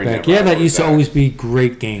bring that back. That used to always be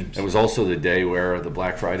great games. It was also the day where the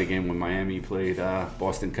Black Friday game when Miami played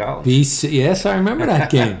Boston College. Yes, I remember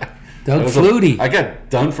that game. Doug Flutie. I got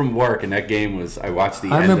done from work, and that game was. I watched the.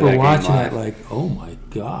 I end remember of that watching game that like, oh my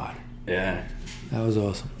god. Yeah. That was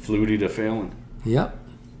awesome. Flutie to Phelan. Yep.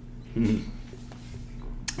 Mm-hmm.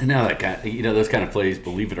 And now that those kind of plays,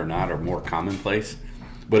 believe it or not, are more commonplace.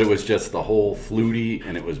 But it was just the whole Flutie,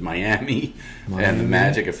 and it was Miami. And the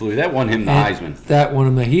magic of Flutie. That won him the Heisman. That won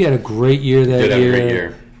him. He had a great year that year. Did have a great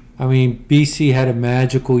year. I mean, BC had a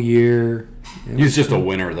magical year. He's just a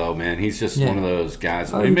winner, though, man. He's just one of those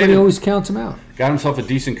guys. Everybody always counts him out. Got himself a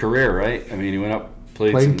decent career, right? I mean, he went up,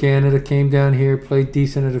 played in Canada, came down here, played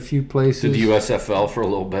decent at a few places. Did the USFL for a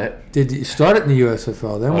little bit. Started in the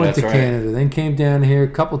USFL, then went to Canada, then came down here. A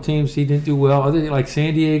couple teams he didn't do well. Other like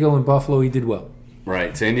San Diego and Buffalo, he did well.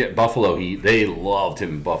 Right, Buffalo. They loved him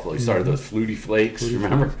in Buffalo. He started those Flutie Flakes.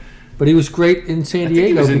 Remember? But he was great in San Diego.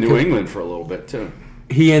 He was in New England for a little bit too.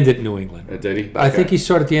 He ended in New England. Did he? Okay. I think he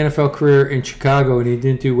started the NFL career in Chicago, and he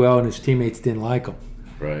didn't do well, and his teammates didn't like him.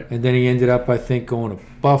 Right. And then he ended up, I think, going to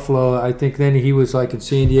Buffalo. I think then he was like in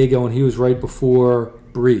San Diego, and he was right before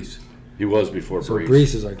Breeze. He was before Breeze. So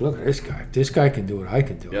Breeze is like, look at this guy. If this guy can do it, I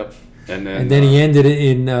can do it. Yep. And then he ended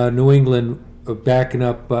in New England, backing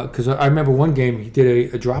up because I remember one game he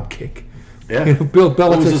did a drop kick. Yeah. Bill Belichick.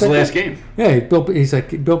 What was his last game? Yeah, he's like,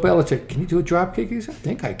 Bill Belichick, can you do a drop kick? He said, I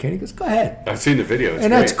think I can. He goes, go ahead. I've seen the video. It's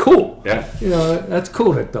and great. That's cool. Yeah. That's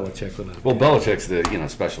cool that Belichick would let Well, Belichick's the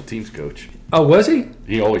special teams coach. Oh, was he?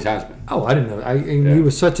 He always has been. Oh, I didn't know. He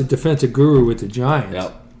was such a defensive guru with the Giants.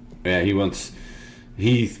 Yep. Yeah,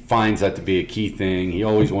 he finds that to be a key thing. He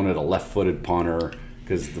always wanted a left-footed punter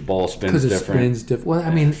because the ball spins different. Well,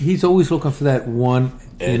 I mean, he's always looking for that one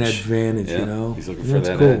advantage, He's looking for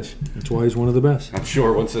that cool. edge. That's why he's one of the best. I'm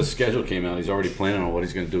sure once the schedule came out, he's already planning on what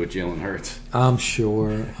he's going to do with Jalen Hurts. I'm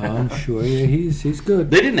sure. Yeah, he's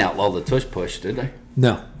good. They didn't outlaw the tush push, did they?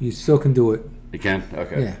 No, you still can do it. You can?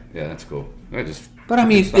 Okay. Yeah, that's cool. But I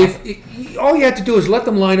mean, all you have to do is let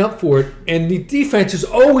them line up for it, and the defense is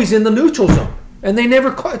always in the neutral zone. And they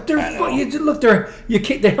never caught. The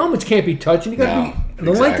helmets can't be touched. And you got to be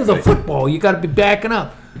the length of the football. You got to be backing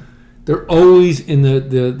up. They're always in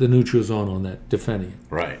the neutral zone on that defending it.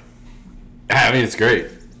 Right. I mean, it's great.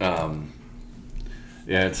 The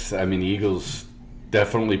Eagles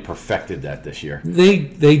definitely perfected that this year.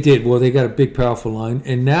 They did. Well, they got a big, powerful line.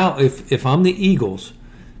 And now, if I'm the Eagles,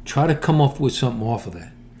 try to come up with something off of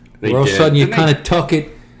that. Or all of a sudden you kind of tuck it.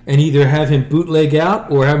 And either have him bootleg out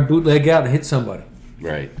or have him bootleg out and hit somebody.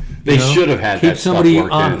 Right. They should have had keep that somebody stuff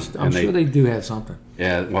worked honest. in. I'm sure they do have something.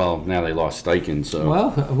 Yeah. Well, now they lost Steichen, so. Well,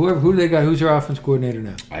 who do they got? Who's their offense coordinator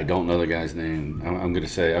now? I don't know the guy's name. I'm going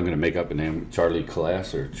to make up a name. Charlie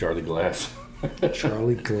Glass or Charlie Glass.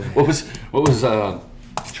 Charlie Glass. What was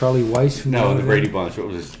Charlie Weiss? No, the Brady Bunch. What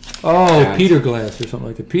was his? Oh, Peter Glass or something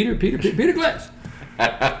like that. Peter Glass.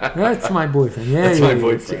 That's my boyfriend. Yeah, that's my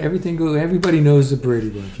boyfriend. Everybody knows the Brady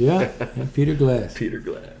Bunch. Yeah, Peter Glass. Peter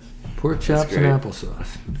Glass. Pork chops and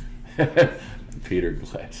applesauce. Peter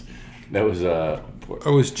Glass. That was it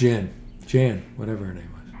was Jan, whatever her name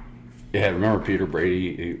was. Yeah, remember Peter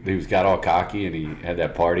Brady? He got all cocky and he had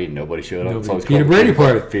that party and nobody showed up. So Peter Brady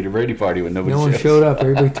party. Peter Brady party when nobody. No one showed up.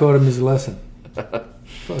 Everybody taught him his lesson.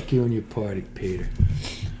 Fuck you and your party, Peter.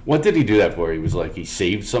 What did he do that for? He was like he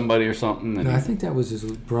saved somebody or something. And I think that was his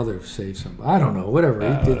brother who saved somebody. I don't know. Whatever.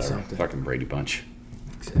 He did something. Fucking Brady Bunch.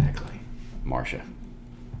 Exactly. Marsha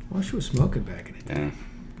was smoking back in it. Yeah.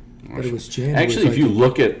 But it was Jan. Actually, if you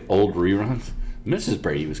look at old reruns, Mrs.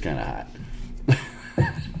 Brady was kind of hot.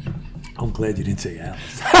 I'm glad you didn't say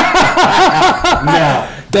Alice. No.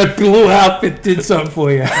 That blue outfit did something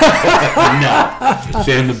for you. No.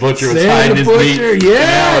 Sam the Butcher was hiding his meat.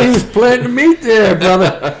 Yeah, he was planting the meat there,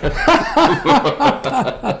 brother.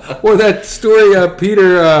 Or that story,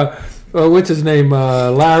 Peter, what's his name?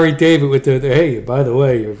 Larry David with the hey, by the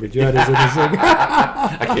way, your vagina's in this thing.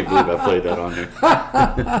 I can't believe I played that on there.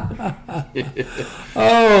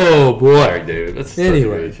 Oh, boy. Sorry, David. That's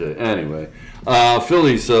anyway.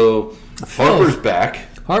 Phillies, so Harper's back.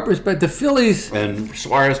 Harper's back. The Phillies. And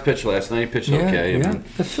Suarez pitched last night. Pitched okay. Yeah. I mean,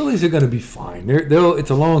 The Phillies are going to be fine. It's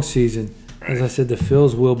a long season. Right. As I said, the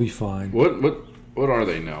Phils will be fine. what are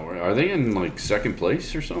they now? Are they in like second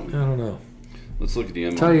place or something? I don't know. Let's look at the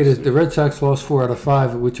MLB. Tell you this, the Red Sox lost 4 out of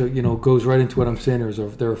 5, which goes right into what I'm saying.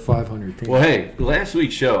 They're a 500 team. Well, hey, last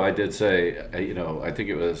week's show I did say, I think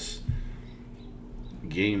it was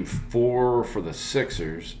Game 4 for the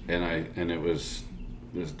Sixers, and it was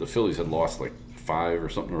the Phillies had lost like 5 or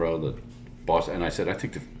something in a row. The Boston, and I said I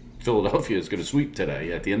think the Philadelphia is going to sweep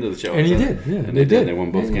today. At the end of the show, And you did, yeah, and they did. They won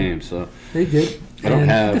both games, so They did. I don't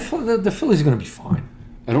have the Phillies are going to be fine.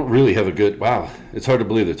 I don't really have a good. Wow, it's hard to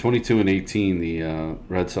believe they're 22-18. The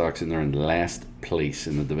Red Sox, and they're in last place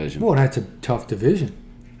in the division. Well, that's a tough division.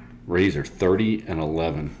 Rays are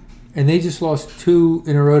 30-11. And they just lost 2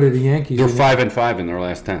 in a row to the Yankees. They're 5-5 in their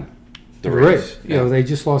last 10. The Rays. They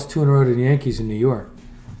just lost 2 in a row to the Yankees in New York.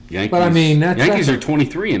 Yankees. But I mean, Yankees are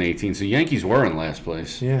 23-18. So Yankees were in last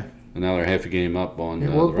place. Yeah. And now they're half a game up on the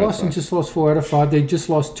Red Boston Sox. just lost 4 out of 5. They just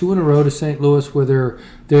lost 2 in a row to St. Louis, where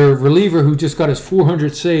their reliever, who just got his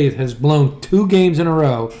 400th save, has blown 2 games in a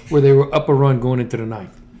row where they were up a run going into the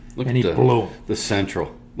ninth. Look and at he blew 'em. the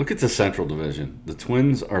Central. Look at the Central Division. The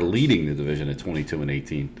Twins are leading the division at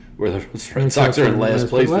 22-18, where the Red Sox are in last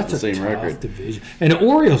place with the same record. Division. And the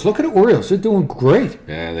Orioles, look at the Orioles. They're doing great.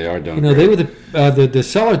 Yeah, they are doing great. They were the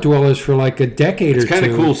cellar dwellers for like a decade or two. It's kind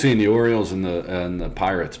of cool seeing the Orioles and the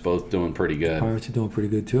Pirates both doing pretty good. Pirates are doing pretty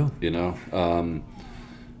good too. And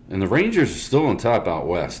the Rangers are still on top out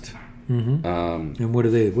west. Mm-hmm. And what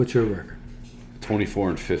are they? What's your record?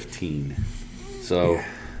 24-15. So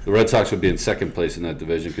the Red Sox would be in second place in that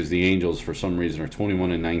division because the Angels, for some reason, are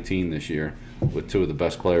 21-19 this year with 2 of the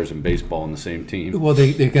best players in baseball on the same team. Well,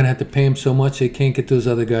 they're going to have to pay them so much they can't get those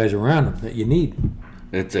other guys around them that you need.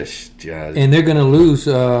 It's just, and they're going to lose.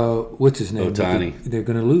 What's his name? Ohtani. They're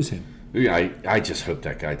going to lose him. I just hope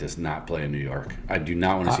that guy does not play in New York. I do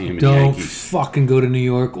not want to see him in the Yankees. Don't fucking go to New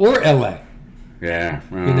York or L.A. Yeah.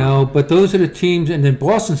 But those are the teams, and then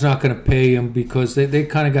Boston's not going to pay him because they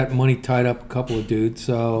kind of got money tied up, a couple of dudes.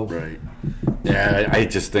 So right. Yeah, I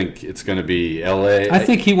just think it's going to be L.A. I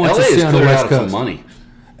think he wants LA to stay on the West Coast. Some money.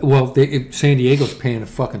 Well, San Diego's paying a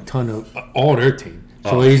fucking ton of all their team,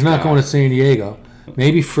 so he's not going to San Diego.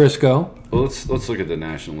 Maybe Frisco. Well, let's look at the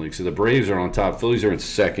National League. So the Braves are on top. Phillies are in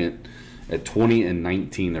second at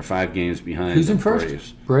 20-19. They're 5 games behind. Who's in the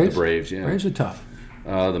first? Braves. The Braves, yeah. Braves are tough.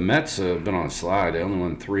 The Mets have been on a slide. They only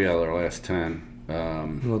won 3 out of their last 10.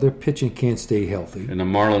 Well, their pitching can't stay healthy. And the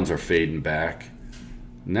Marlins are fading back.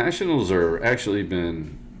 Nationals are actually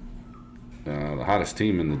been the hottest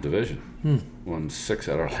team in the division. Won 6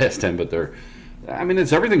 out of our last 10, but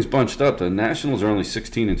everything's bunched up. The Nationals are only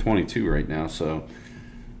 16-22 right now, so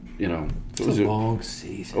it's a long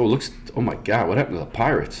season. Oh my God, what happened to the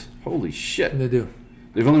Pirates? Holy shit! They do.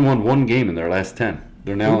 They've only won 1 game in their last 10.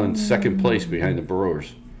 They're now in second place behind the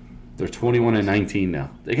Brewers. They're 21-19 now.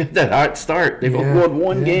 They got that hot start. They've won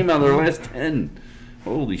 1 game out of their last 10.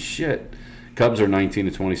 Holy shit! Cubs are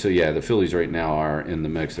 19-20. So yeah, the Phillies right now are in the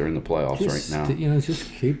mix. They're in the playoffs right now.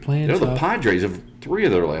 Just keep playing. The Padres have 3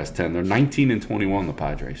 of their last 10. They're 19-21. The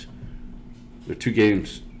Padres. They're 2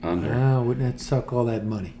 games under. Wow, wouldn't that suck all that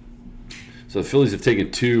money? So the Phillies have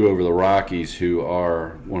taken 2 over the Rockies, who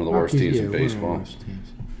are one of the worst teams in baseball. One of the worst teams.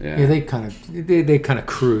 Yeah, they kind of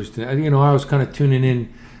cruised. I was kind of tuning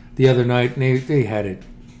in the other night, and they had it.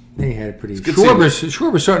 They had it pretty.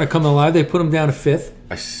 Schwarber's starting to come alive. They put him down to 5th.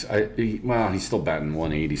 He's still batting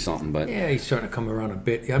 180 something, but yeah, he's starting to come around a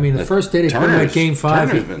bit. I mean, the first day they put him at Game 5,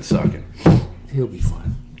 Turner's been sucking. He'll be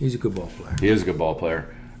fine. He's a good ball player. He is a good ball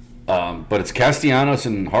player. But it's Castellanos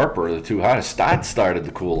and Harper, the 2 hottest. Stott started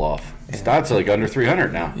to cool off. Yeah. Stott's like under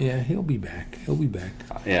 300 now. Yeah, he'll be back.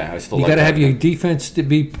 Yeah, I still. You got to have your defense to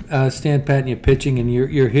be stand pat, and your pitching, and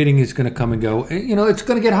your hitting is going to come and go. And, it's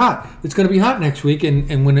going to get hot. It's going to be hot next week,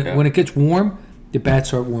 and when it gets warm, the bats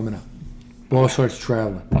start warming up. Ball starts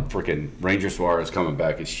traveling. Freaking Ranger Suarez coming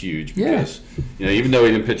back is huge because even though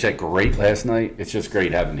he didn't pitch that great last night, it's just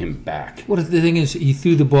great having him back. Well, the thing is, he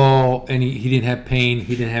threw the ball and he didn't have pain.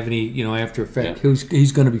 He didn't have any after effect. Yeah.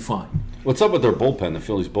 He's going to be fine. What's up with their bullpen, the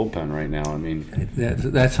Phillies bullpen right now? I mean,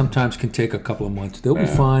 that sometimes can take a couple of months. They'll be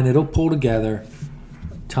fine. It'll pull together.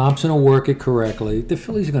 Thompson will work it correctly. The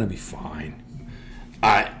Phillies are going to be fine.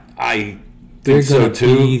 I think so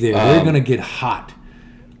too. Be there. They're going to get hot.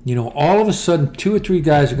 All of a sudden, 2 or 3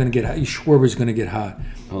 guys are going to get hot. Schwarber's going to get hot.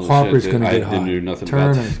 Harper's going to get hot.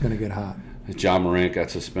 Turner's going to get hot. John Morant got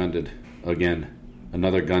suspended again.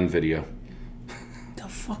 Another gun video.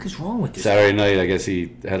 fuck is wrong with this? Saturday night, I guess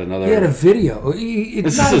he had another. He had a video.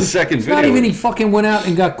 This is his second it's video. Not even he fucking went out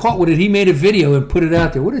and got caught with it. He made a video and put it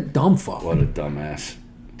out there. What a dumb fuck. What a dumbass.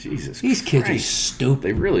 Jesus These kids are Christ. stupid.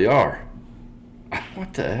 They really are.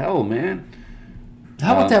 What the hell, man?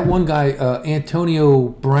 How about that one guy, Antonio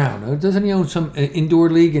Brown? Doesn't he own some indoor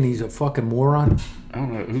league and he's a fucking moron? I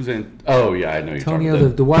don't know. Who's in? Oh, yeah, I know you're Antonio, talking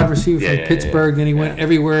about the wide receiver Yeah, from Pittsburgh. Then he went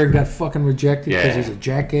everywhere and got fucking rejected because he's a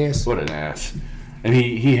jackass. What an ass. And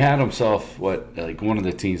he had himself, like one of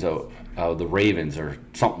the teams, the Ravens or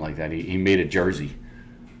something like that. He made a jersey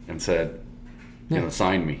and said,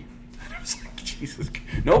 sign me. I was like, Jesus.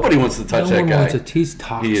 Nobody wants to touch that guy. He's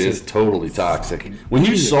toxic. He is totally toxic. When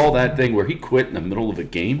you saw that thing where he quit in the middle of a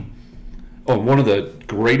game, one of the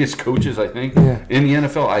greatest coaches, I think, in the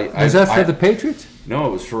NFL. Was that for the Patriots? No,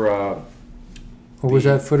 it was for... or was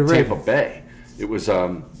that for the Ravens? Tampa Bay. It was...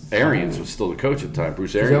 Arians was still the coach at the time,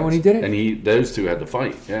 Bruce Arians. Is that when he did it? And those two had to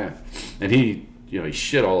fight, yeah. And he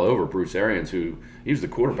shit all over Bruce Arians, he was the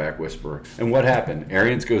quarterback whisperer. And what happened?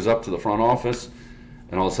 Arians goes up to the front office,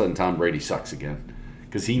 and all of a sudden Tom Brady sucks again.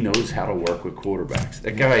 Because he knows how to work with quarterbacks.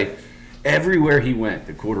 That guy, everywhere he went,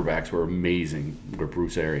 the quarterbacks were amazing with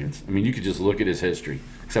Bruce Arians. I mean, you could just look at his history,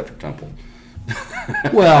 except for Temple.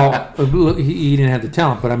 Well, he didn't have the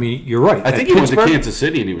talent, but I mean, you're right. I think he went to Kansas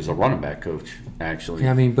City and he was a running back coach, actually.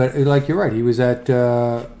 Yeah, I mean, but like you're right. He was at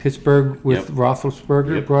Pittsburgh with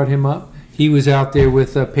Roethlisberger, brought him up. He was out there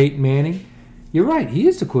with Peyton Manning. You're right. He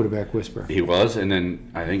is the quarterback whisperer. He was, and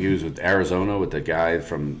then I think he was with Arizona with the guy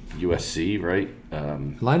from USC, right?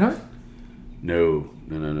 Leinart? No.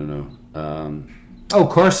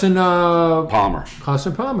 Carson Palmer.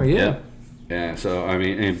 Carson Palmer, yeah. Yeah, so, I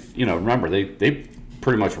mean, and, remember, they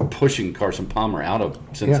pretty much were pushing Carson Palmer out of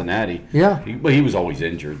Cincinnati. Yeah. But he was always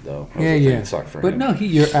injured, though. It sucked for him. But no,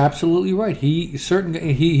 you're absolutely right.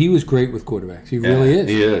 He was great with quarterbacks. He really is.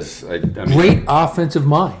 He is. I mean, great offensive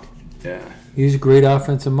mind. Yeah. He's a great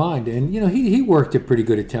offensive mind. And, he worked it pretty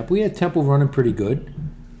good at Temple. He had Temple running pretty good.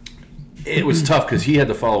 It was tough because he had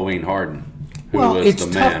to follow Wayne Harden. It's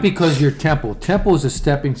tough because you're Temple. Temple is a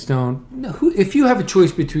stepping stone. If you have a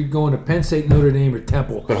choice between going to Penn State, Notre Dame, or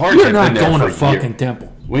Temple, you're not going to fucking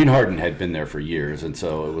Temple. Wayne Harden had been there for years, and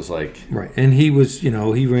so it was like... Right, and he was,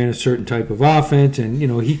 he ran a certain type of offense, and,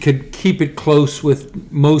 he could keep it close with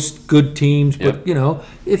most good teams. But,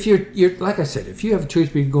 if you're like I said, if you have a choice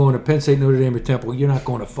between going to Penn State, Notre Dame, or Temple, you're not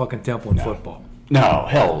going to fucking Temple in football. No,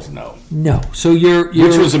 hell's no. No. So you're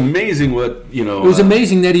which was amazing. It was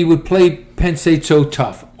amazing that he would play Penn State so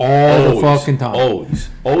tough all the fucking time. Always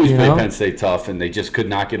play Penn State tough, and they just could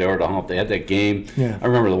not get over the hump. They had that game. Yeah. I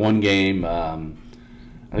remember the one game. I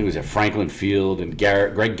think it was at Franklin Field, and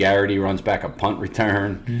Greg Garrity runs back a punt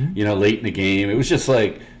return. Mm-hmm. Late in the game, it was just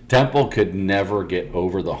like Temple could never get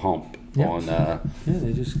over the hump on.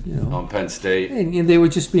 They just on Penn State, and they were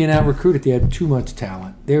just being out recruited. They had too much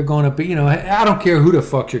talent. They were going to be, I don't care who the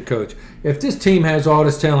fuck's your coach. If this team has all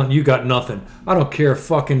this talent, you got nothing. I don't care if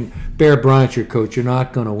fucking Bear Bryant's your coach. You're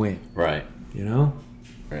not going to win. Right. Yeah.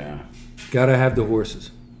 Got to have the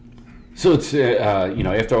horses. So it's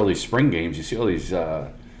after all these spring games, you see all these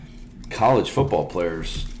college football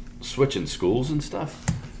players switching schools and stuff.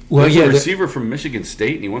 Well, there's a receiver from Michigan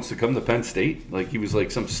State, and he wants to come to Penn State. Like he was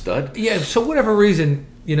like some stud. Yeah. So whatever reason,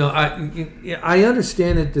 I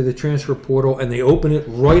understand it to the transfer portal, and they open it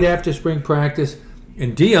right after spring practice.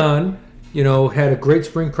 And Dion, had a great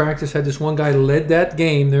spring practice. Had this one guy led that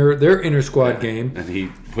game, their inter squad game, and he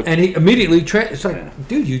immediately. It's like,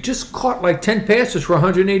 dude, you just caught like 10 passes for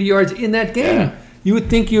 180 yards in that game. Yeah. You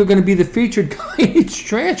would think you were going to be the featured guy. It's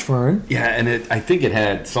transferring. Yeah, and I think it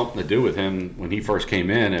had something to do with him when he first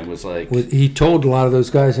came in. It was like he told a lot of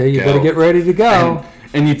those guys, "Hey, you better get ready to go."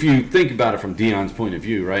 And if you think about it from Dion's point of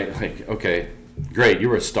view, right? Like, okay, great, you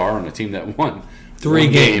were a star on a team that won 3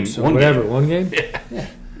 games, one whatever, game. one game. Yeah.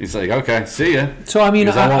 He's like, okay, see ya. So I mean,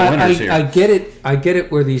 I get it. I get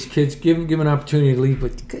it. Where these kids give an opportunity to leave,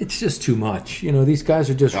 but it's just too much. These guys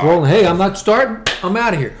are just rolling. Hey, I'm not starting. I'm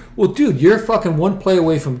out of here. Well, dude, you're fucking one play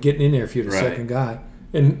away from getting in there if you're the second guy,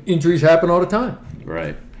 and injuries happen all the time.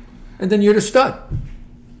 Right. And then you're the stud.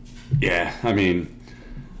 Yeah, I mean,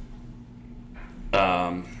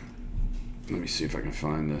 let me see if I can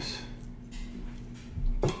find this.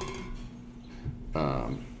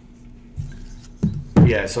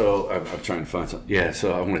 Yeah, so I'm trying to find something. Yeah,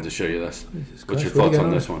 so I wanted to show you this. What's your thoughts on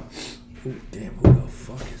this one? Ooh, damn, who the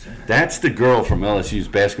fuck is that? That's the girl from LSU's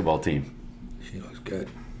basketball team. She looks good.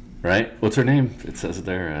 Right? What's her name? It says it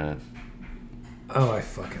there. I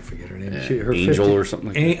fucking forget her name. Her Angel or something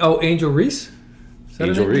like that. Angel Reese?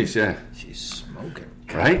 Angel Reese, yeah. She's smoking.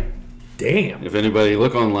 Right? damn. If anybody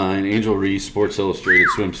look online, Angel Reese Sports Illustrated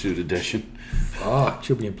swimsuit edition. Oh,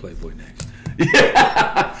 she'll be in Playboy next.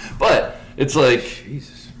 Yeah, but it's like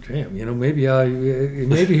Jesus. Damn, maybe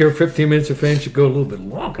her 15 minutes of fame should go a little bit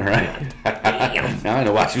longer. Right. Now I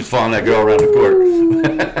know why she was following that girl around the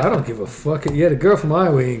court. I don't give a fuck. Yeah, the girl from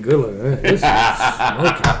Iowa ain't good looking. This is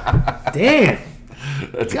smoking. Damn.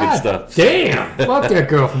 That's God good stuff. Damn. Fuck that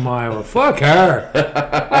girl from Iowa. Fuck her.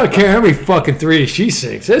 I don't care how many fucking threes she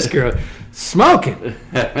sinks. This girl smoking.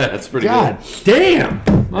 That's pretty God good. damn.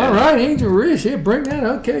 All right, Angel Reese. Yeah, bring that.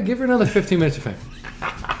 Okay, give her another 15 minutes of fame.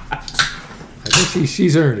 I think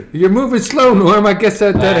she's earned it. You're moving slow, Norm. I guess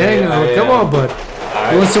that hangover. Come on, bud.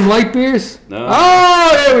 You want some light beers? No.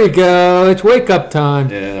 Oh, there we go. It's wake up time.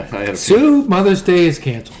 Yeah, I had Sue, Mother's Day is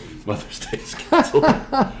canceled. Mother's Day is canceled.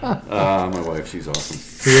 My wife, she's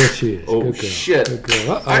awesome. Yes, she is. Oh, good girl. shit. Good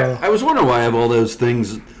girl. Uh-oh. I was wondering why I have all those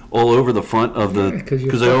things all over the front of the...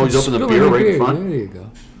 Because I always open the spilling beer the right in beer. front. There you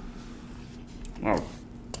go. Oh. All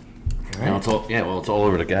Now it's all, it's all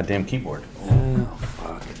over the goddamn keyboard. Oh,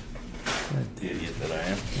 fuck. Idiot that I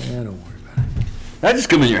am. Yeah, don't worry about it. I just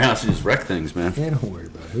come in your house and just wreck things, man. Yeah, don't worry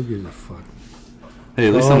about it. Who gives a fuck? Hey,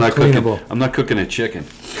 at least Oh, I'm not cooking. cleanable. I'm not cooking a chicken.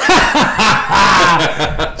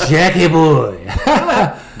 Jackie boy.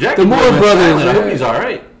 Jackie The Moore went brothers, silent. I hope yeah. he's all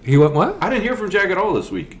right. He went what? I didn't hear from Jack at all this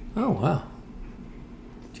week. Oh, wow.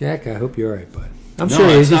 Jack, I hope you're all right, bud. I'm No, sure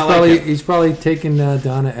he is. it's not like it. He's probably taking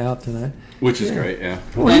Donna out tonight. Which is great, yeah.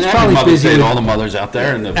 Well, he's and probably Mother's busy Day to with- all the mothers out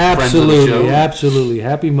there and the friends of the Absolutely, show. absolutely.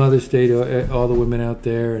 Happy Mother's Day to all the women out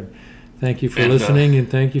there, and thank you for And, listening, and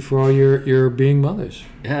thank you for all your being mothers.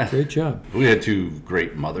 Yeah. Great job. We had two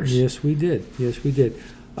great mothers. Yes, we did. Yes, we did.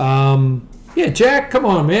 Yeah, Jack, come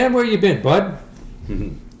on, man. Where you been, bud?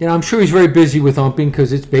 I'm sure he's very busy with umping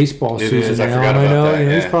because it's baseball It season is. I now. forgot and I about know,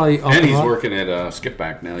 that. he's Yeah. probably umping And he's a lot. working at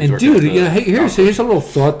Skipback now. He's And working dude, at the hey, here's golf a little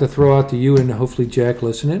thought to throw out to you and hopefully Jack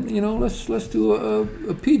listening. Let's do a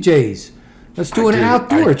PJs. Let's do an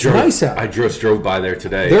outdoor. It's nice out. I just drove by there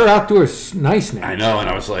today. They're outdoors nice now. I know, and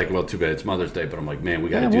I was like, well, too bad it's Mother's Day, but I'm like, man, we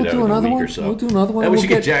got to Yeah, do we'll that do in a another week one. or so. We'll do another one. Yeah, we We'll should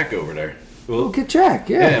get Jack over there. We'll get Jack.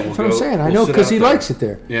 Yeah, we'll that's what I'm go- saying. I we'll know sit because out he there. likes it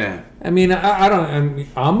there. Yeah. I mean,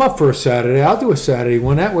 I'm up for a Saturday. I'll do a Saturday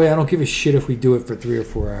one. That way, I don't give a shit if we do it for 3 or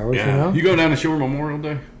 4 hours. Yeah. You know? You go down to Shore Memorial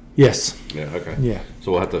Day? Yes. Yeah, okay. Yeah.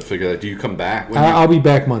 So we'll have to figure that. Do you come back? When I'll be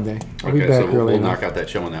back Monday. I'll be okay, back so we'll early. knock out that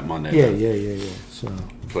show on that Monday. Yeah, then. yeah. So.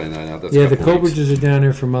 Playing that out. That's Yeah, a the couple weeks. Colbridges are down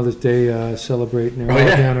there for Mother's Day celebrating. They're Oh, all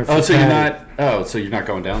yeah. down there for So you're Patty. not. Oh, so you're not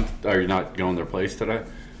going down? Or you're not going to their place today?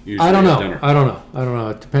 Usually I don't at know. dinner. I don't know.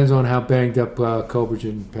 It depends on how banged up Colbridge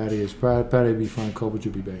and Patty is. Patty will be fine. Colbridge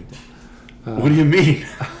will be banged up. What do you mean?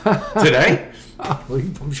 Today? Oh,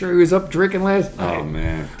 I'm sure he was up drinking last night Oh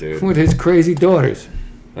man, dude, with his crazy daughters.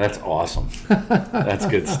 that's awesome. That's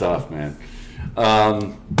good stuff, man.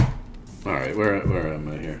 All right, where am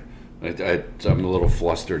I here? I'm a little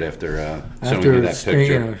flustered after showing you that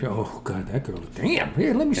picture. Oh God, that girl! Damn!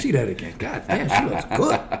 Here, let me see that again. God damn, she looks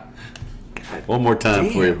good. One more time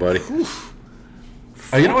for you, buddy.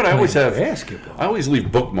 You know what? I always have. Basketball. I always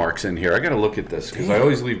leave bookmarks in here. I got to look at this because I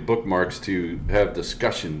always leave bookmarks to have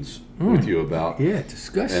discussions with you about. Yeah,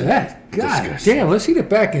 discuss And that. God discuss damn! Let's see the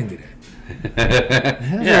back end of that.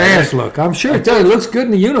 How's Yeah, her ass look? I'm sure it does. It looks good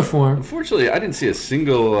in the uniform. Unfortunately, I didn't see a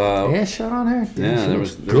single. Ass shot on her? Damn, Yeah, she there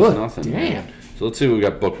looks was good. nothing. Damn. So let's see what we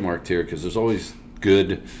got bookmarked here because there's always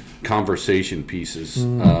good conversation pieces.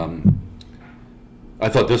 I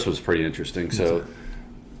thought this was pretty interesting. So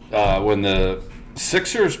when the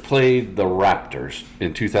Sixers played the Raptors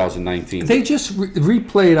in 2019, They just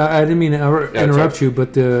replayed. I didn't mean to interrupt right. you,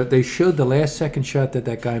 but they showed the last second shot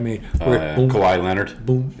that guy made. Where it boom, Kawhi Leonard.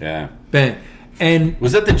 boom, Yeah. bang. And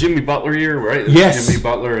Was that the Jimmy Butler year, right? Yes. Jimmy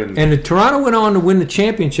Butler and the Toronto went on to win the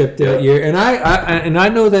championship that year. And I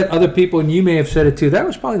know that other people, and you may have said it too, that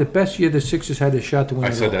was probably the best year the Sixers had the shot to win I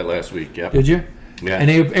it said all. that last week. Yep. Did you? Yeah.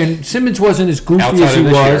 And Simmons wasn't as goofy Outside as he of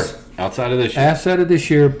this was year. Outside of this year. outside of this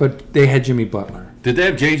year, but they had Jimmy Butler. Did they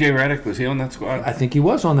have J.J. Redick? Was he on that squad? I think he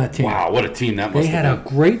was on that team. Wow, what a team that must They had have a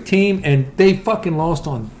been. great team, and they fucking lost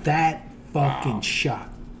on that fucking shot.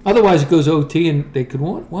 Otherwise, it goes OT, and they could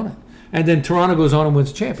won it. And then Toronto goes on and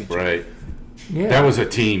wins the championship. Right. Yeah. That was a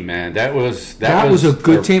team, man. That was a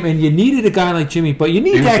good team, and you needed a guy like Jimmy, but you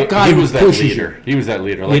need that guy He who was that pushes leader. you. He was that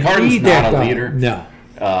leader. Like You Harden's need that not a guy. leader. No.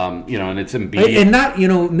 And it's Embiid. And not,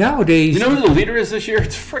 nowadays. You know who the leader is this year?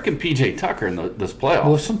 It's freaking PJ Tucker in this playoffs.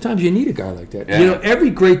 Well, sometimes you need a guy like that. Yeah. Every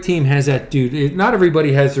great team has that dude. Not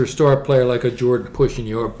everybody has their star player like a Jordan pushing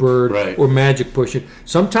you, or Bird, Right. or Magic pushing.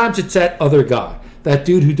 Sometimes it's that other guy. That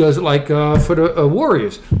dude who does it like for the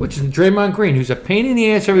Warriors, which is Draymond Green, who's a pain in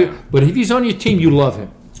the ass. But if he's on your team, you love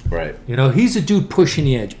him. Right. You know, he's a dude pushing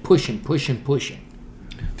the edge, pushing.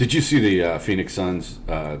 Did you see the Phoenix Suns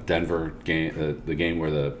Denver game? The game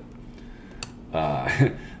where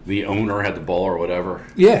the owner had the ball or whatever.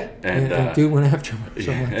 Yeah, and dude went after him. Or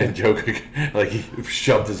something like and that. Joker, like he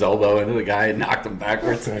shoved his elbow into the guy and knocked him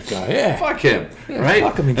backwards. That guy, yeah. Fuck him, Yeah, right?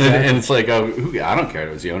 fuck him, exactly. And it's like, I don't care.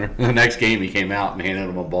 It was the owner. The next game, he came out and handed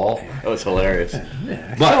him a ball. That was hilarious.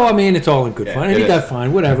 Yeah. But- So I mean, it's all in good fun, and he it got is.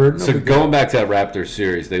 fined. Whatever. No So big deal. going back to that Raptors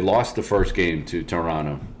series, they lost the first game to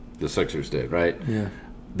Toronto. The Sixers did, right? Yeah.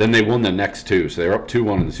 Then they won the next two, so they were up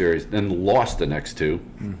 2-1 in the series. Then lost the next two,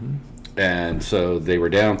 and so they were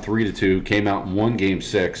down 3-2. Came out and won Game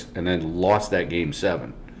 6, and then lost that Game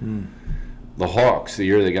 7. The Hawks, the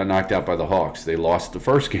year they got knocked out by the Hawks, they lost the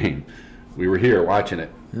first game. We were here watching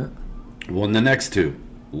it. Yeah. Won the next two,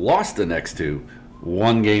 lost the next two,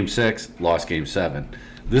 won Game 6, lost Game 7.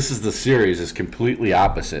 This is the series is completely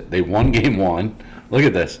opposite. They won Game 1. Look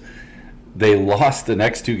at this. They lost the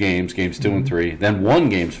next two games, Games 2 and 3, then won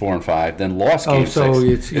Games 4 and 5, then lost Game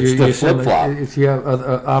 6. It's the flip-flop. It's the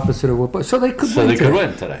opposite of what. So they could So win they today. could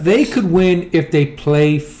win today. They could win if they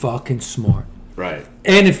play fucking smart. Right.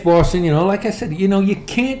 And if Boston, like I said, you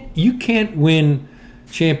can't win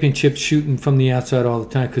championships shooting from the outside all the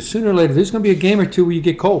time, because sooner or later there's going to be a game or two where you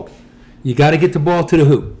get cold. You got to get the ball to the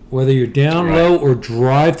hoop, whether you're down Right. low or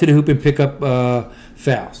drive to the hoop and pick up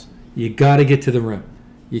fouls. You got to get to the rim.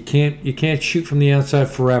 You can't shoot from the outside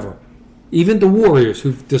forever. Even the Warriors,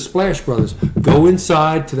 the Splash Brothers, go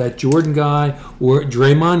inside to that Jordan guy or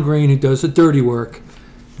Draymond Green who does the dirty work.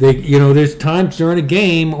 There's times during a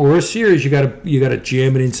game or a series you gotta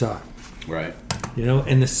jam it inside. Right.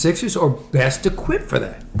 And the Sixers are best equipped for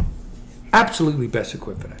that. Absolutely best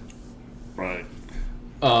equipped for that. Right.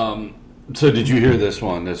 So did you hear this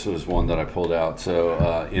one? This was one that I pulled out.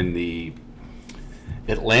 So in the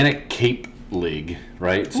Atlantic Cape League,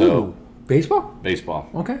 right? So Ooh, baseball? baseball.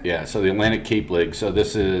 Okay. Yeah. So the Atlantic Cape League. So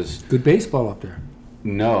this is Good baseball up there.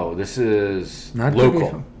 this is Not good baseball.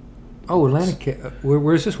 local. Oh, Atlantic Cape.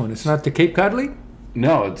 Where's this one? It's not the Cape Cod League?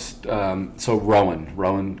 No, it's so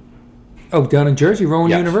Rowan. Oh, down in Jersey, Rowan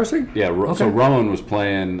Yes. University? Yeah. So Okay. Rowan was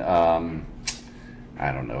playing.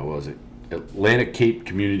 I don't know. What was it Atlantic Cape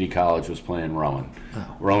Community College was playing Rowan?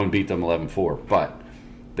 Oh. Rowan beat them 11-4, but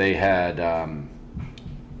they had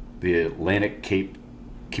the Atlantic Cape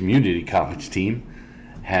Community College team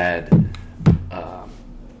had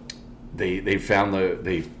they found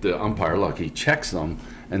the umpire. Look, he checks them,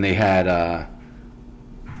 and they had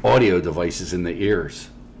audio devices in the ears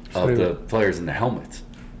of the players in the helmets.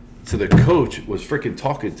 So the coach was freaking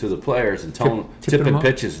talking to the players and tipping them tipping off?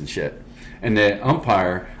 pitches and shit. And the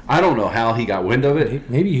umpire, I don't know how he got wind of it.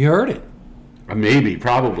 Maybe you heard it. Maybe,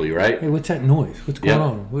 probably, right? Hey, what's that noise? What's going Yeah.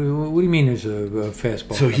 on? What do you mean there's a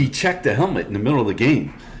fastball? So he checked the helmet in the middle of the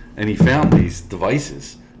game, and he found these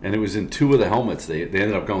devices. And it was in two of the helmets. They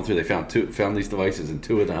ended up going through. They found these devices in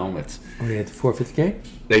two of the helmets. Oh, they had to forfeit the game?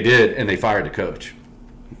 They did, and they fired the coach.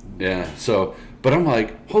 Yeah. So, but I'm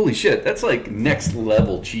like, holy shit, that's like next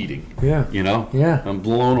level cheating. Yeah. Yeah. I'm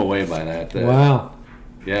blown away by that. Wow.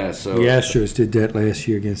 Yeah. So. The Astros did that last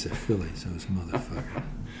year against the Phillies. Those motherfuckers.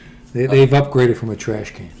 They've upgraded from a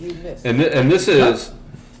trash can. You missed. And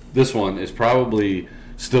this one is probably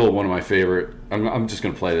still one of my favorite. I'm just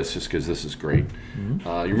going to play this just because this is great. You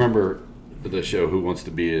remember the show Who Wants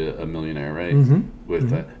to Be a Millionaire, right?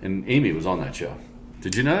 With and Amy was on that show.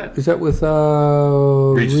 Did you know that? Is that with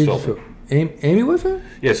Regis Philbin. Amy was it?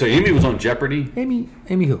 Yeah. So Amy was on Jeopardy. Amy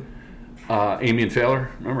who? Amy and Fowler.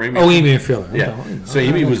 Remember Amy? Oh, Amy and Phil. Yeah. So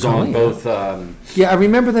Amy was on both. Yeah, I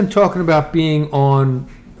remember them talking about being on.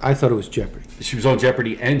 I thought it was Jeopardy. She was on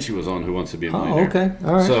Jeopardy and she was on Who Wants to Be a Millionaire. Oh, okay.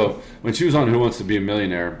 All right. So when she was on Who Wants to Be a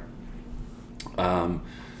Millionaire,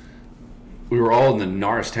 we were all in the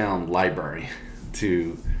Norristown Library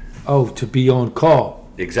to be on call.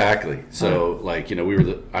 exactly. So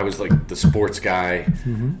I was like the sports guy.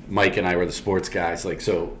 Mike and I were the sports guys. Like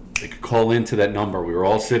so, they could call into that number. We were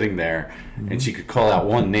all sitting there, and she could call out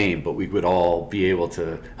one name, but we would all be able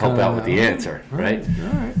to help out with the answer, right?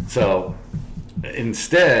 All right. So.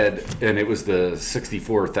 Instead, and it was the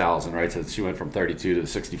 $64,000, right? So she went from 32 to the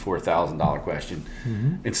 $64,000 question.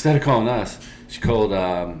 Instead of calling us, she called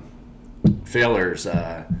Failer's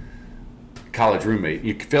college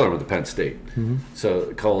roommate. Failer went to Penn State,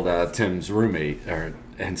 so called Tim's roommate,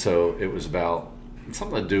 and so it was about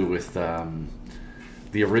something to do with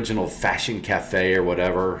the original Fashion Cafe or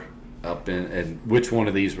whatever up in, and which one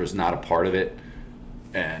of these was not a part of it.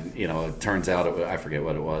 And it turns out I forget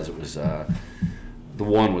what it was. It was the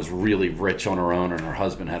one was really rich on her own, and her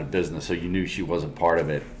husband had a business, so you knew she wasn't part of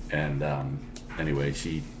it. And anyway,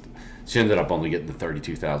 she She ended up only getting the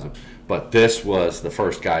 $32,000. But this was the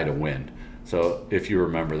first guy to win. So if you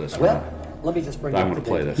remember this one, let me just bring I'm going to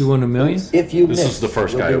play this. You won $1 million? If you This miss, is the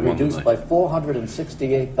first you'll guy be who won the reduced million. by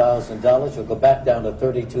 $468,000. You'll go back down to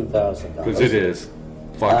 $32,000. Because it is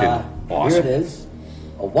fucking awesome. Here it is,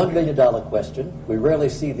 a $1 million question. We rarely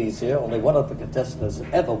see these here. Only one of the contestants has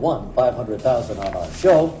ever won $500,000 on our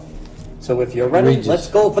show. So if you're ready, Regis. let's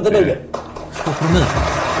go for the million. Let's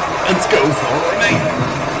go for it.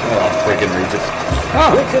 Oh, freaking Regis.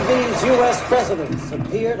 Which of these U.S. presidents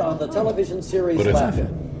appeared on the television series What is it? Laughing?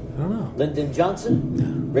 I don't know. Lyndon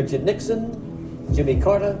Johnson, Richard Nixon, Jimmy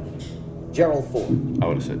Carter, Gerald Ford. I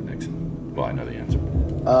would have said Nixon. Well, I know the answer.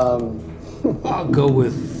 I'll go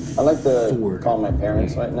with I'd like to Ford. call my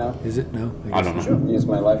parents right now. Is it? No? I don't know. Use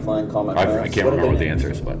my lifeline, call my I parents. can't remember what the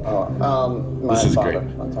answer is, but My This is father.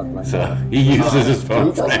 great. I'll talk to my so father. he uses his phone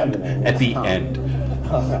He does have friend the name. at the end.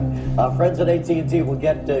 All right. Our friends at AT&T will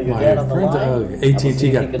get your My dad on the friends, line. and we'll see AT&T if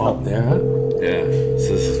he got can bumped help. there, huh? Yeah, so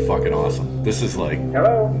this is fucking awesome. This is like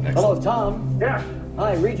Hello? Hello, excellent. Tom. Yeah.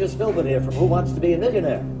 Hi, Regis Philbin here from Who Wants to Be a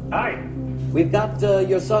Millionaire. Hi. We've got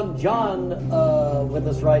your son John with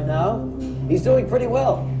us right now. He's doing pretty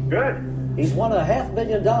well. Good. He's won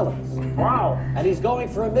 $500,000, Wow. and he's going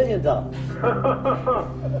for $1 million.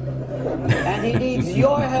 And he needs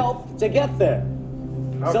your help to get there.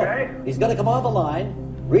 Okay. So he's going to come on the line,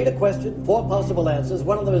 read a question, 4 possible answers.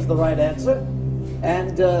 One of them is the right answer.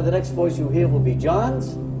 And the next voice you hear will be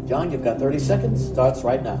John's. John, you've got 30 seconds. Starts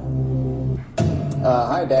right now.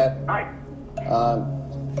 Hi, Dad. Hi. I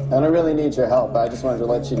don't really need your help. I just wanted to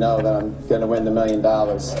let you know that I'm going to win the $1 million.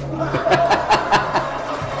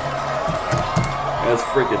 That's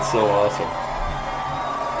freaking so awesome.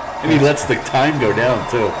 And he lets the time go down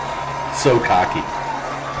too. So cocky.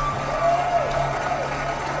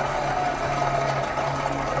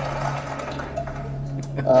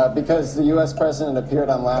 Because the U.S. president appeared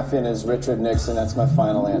on Laughing as Richard Nixon, that's my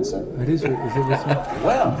final answer. It is it this one?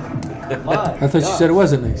 Well, my I thought you said it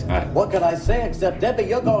wasn't Nixon. All right. What can I say except, Debbie,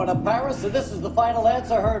 you're going to Paris, and this is the final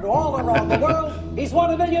answer heard all around the world. He's won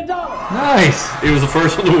 $1 million. Nice! He was the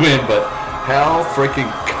first one to win, but how freaking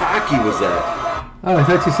cocky was that? Oh, I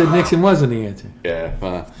thought you said Nixon wasn't the answer.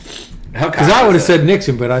 Yeah. How Because I would have said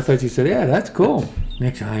Nixon, but I thought you said, yeah, that's cool.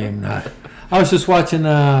 Nixon, I am not. I was just watching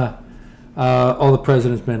All the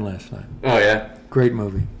President's Men last night. Oh, yeah? Great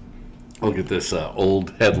movie. Look at this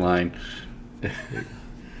old headline.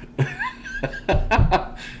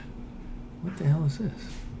 What the hell is this?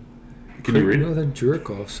 Can you read it? Northern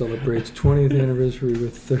Jerk-Off celebrates 20th anniversary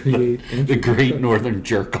with 38 The entries. Great Northern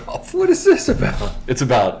Jerk-Off. What is this about? It's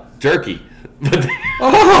about jerky.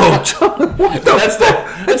 Oh, John, what the That's fuck?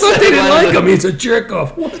 I that's thought the they didn't headline like of the- him. He's a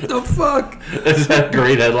jerk-off. What the fuck? Is that a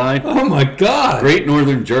great headline? Oh, my God. Great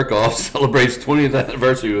Northern Jerk-Off celebrates 20th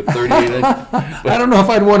anniversary with 38 entries. I don't know if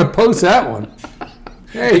I'd want to post that one.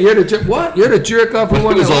 Hey, you're the jerk. What? You're the jerk-off who It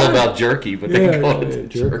won was the all lottery? about jerky, but they Yeah, called yeah, it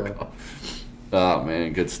the jerk-off. jerk-off. Oh,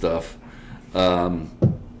 man, good stuff.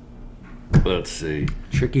 Let's see.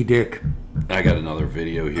 Tricky Dick. I got another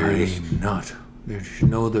video here. I'm not. They should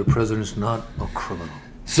know the president's not a criminal.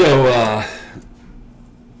 So,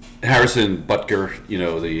 Harrison Butker, you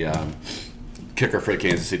know, the kicker for the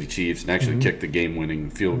Kansas City Chiefs, and actually kicked the game-winning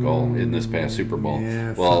field goal in this past Super Bowl.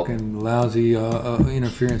 Yeah, Well, fucking lousy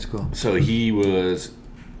interference goal. so he was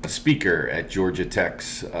a speaker at Georgia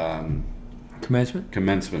Tech's Commencement?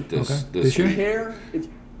 commencement this This year? week. Here, it's,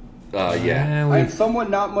 Yeah. I'm someone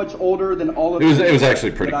not much older than all of It was- you, it was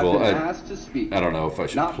actually pretty but cool. I've been I- asked to speak. I don't know if I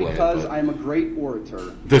should Not play it, because but I'm a great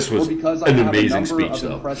orator. This was or because an I have amazing a number speech, of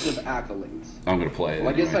though. impressive accolades. I'm going to play it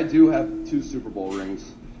Well, I guess I anyway. do have 2 Super Bowl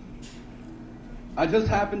rings. I just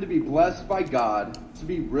happen to be blessed by God to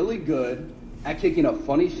be really good at kicking a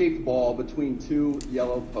funny-shaped ball between 2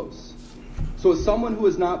 yellow posts. So as someone who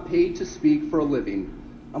is not paid to speak for a living,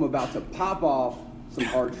 I'm about to pop off some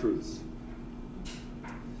hard truths.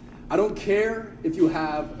 I don't care if you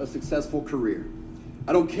have a successful career.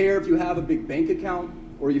 I don't care if you have a big bank account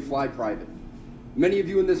or you fly private. Many of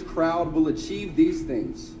you in this crowd will achieve these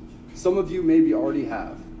things. Some of you maybe already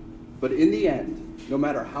have. But in the end, no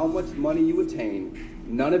matter how much money you attain,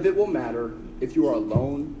 none of it will matter if you are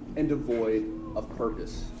alone and devoid of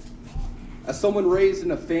purpose. As someone raised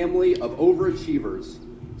in a family of overachievers,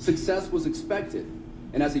 success was expected.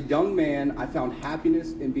 And as a young man, I found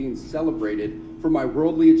happiness in being celebrated for my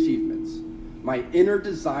worldly achievements. My inner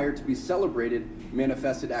desire to be celebrated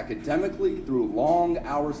manifested academically through long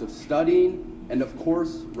hours of studying and, of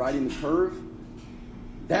course, riding the curve.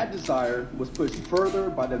 That desire was pushed further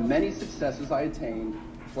by the many successes I attained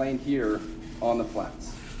playing here on the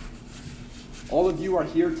flats. All of you are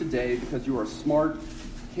here today because you are smart,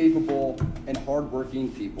 capable, and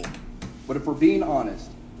hardworking people. But if we're being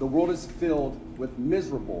honest, the world is filled with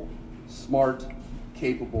miserable, smart,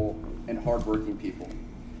 capable, and hardworking people.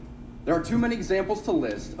 There are too many examples to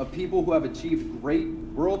list of people who have achieved great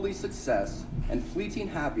worldly success and fleeting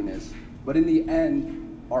happiness, but in the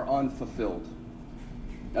end are unfulfilled.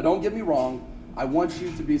 Now don't get me wrong, I want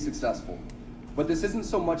you to be successful, but this isn't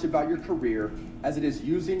so much about your career as it is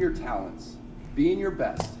using your talents, being your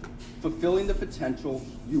best, fulfilling the potential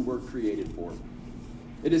you were created for.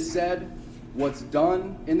 It is said, what's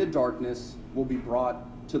done in the darkness will be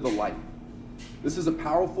brought to the light. This is a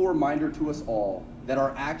powerful reminder to us all that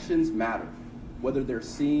our actions matter, whether they're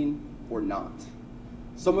seen or not.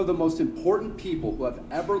 Some of the most important people who have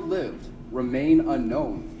ever lived remain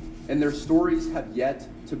unknown, and their stories have yet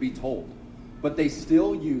to be told. But they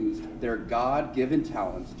still used their God-given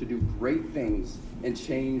talents to do great things and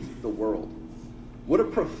change the world. What a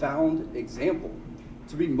profound example,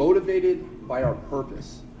 to be motivated by our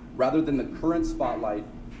purpose rather than the current spotlight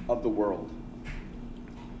of the world.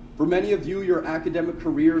 For many of you, your academic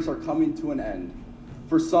careers are coming to an end.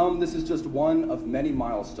 For some, this is just one of many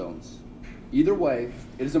milestones. Either way,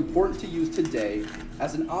 it is important to use today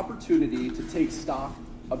as an opportunity to take stock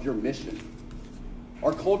of your mission.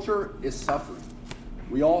 Our culture is suffering.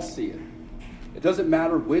 We all see it. It doesn't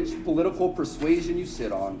matter which political persuasion you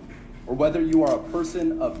sit on, or whether you are a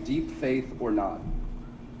person of deep faith or not.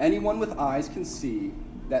 Anyone with eyes can see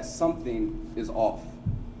that something is off.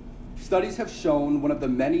 Studies have shown one of the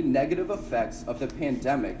many negative effects of the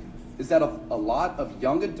pandemic is that a lot of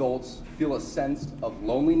young adults feel a sense of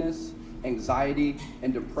loneliness, anxiety,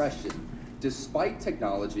 and depression, despite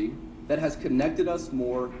technology that has connected us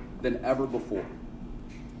more than ever before.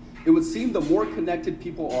 It would seem the more connected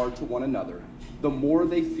people are to one another, the more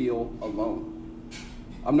they feel alone.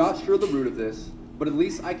 I'm not sure the root of this, but at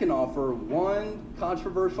least I can offer one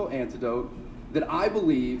controversial antidote that I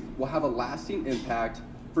believe will have a lasting impact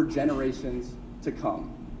for generations to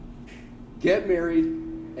come. Get married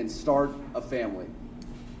and start a family.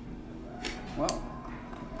 Wow.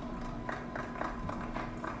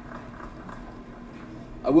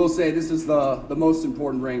 I will say this is the most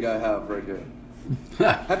important ring I have right here.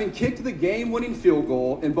 Having kicked the game-winning field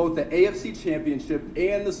goal in both the AFC Championship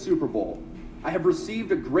and the Super Bowl, I have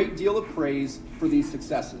received a great deal of praise for these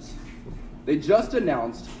successes. They just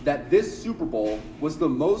announced that this Super Bowl was the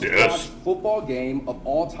most watched football game of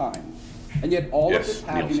all time, and yet all of this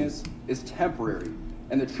happiness is temporary.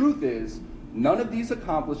 And the truth is, none of these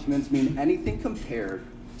accomplishments mean anything compared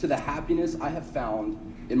to the happiness I have found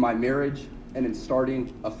in my marriage and in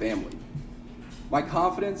starting a family. My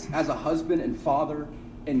confidence as a husband and father,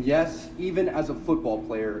 and yes, even as a football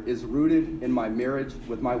player, is rooted in my marriage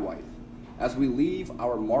with my wife, as we leave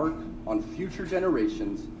our mark on future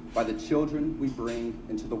generations by the children we bring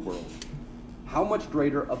into the world. How much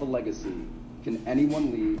greater of a legacy can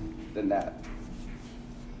anyone leave than that?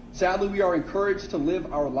 Sadly, we are encouraged to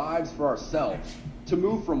live our lives for ourselves, to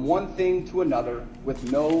move from one thing to another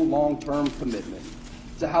with no long-term commitment,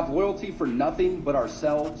 to have loyalty for nothing but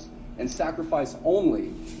ourselves, and sacrifice only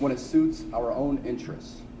when it suits our own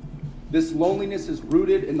interests. This loneliness is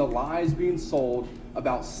rooted in the lies being sold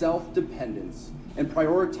about self-dependence and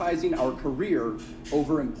prioritizing our career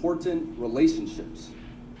over important relationships.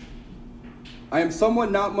 I am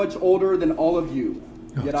someone not much older than all of you,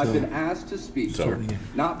 yet I've been asked to speak.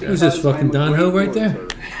 Not because Who's this fucking Don Ho right there?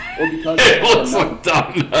 Or because It looks like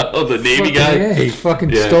Don Ho, the Navy guy. Yeah, he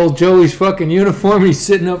fucking stole Joey's fucking uniform. He's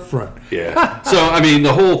sitting up front. Yeah. So, I mean,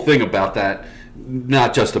 the whole thing about that,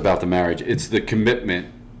 not just about the marriage, it's the commitment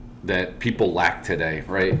that people lack today,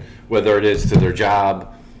 right? Whether it is to their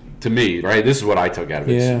job, to me, right? This is what I took out of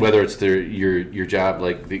it. Yeah. Whether it's your job,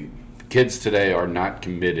 like the kids today are not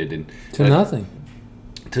committed and To nothing.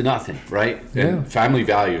 To nothing, right? Yeah. And family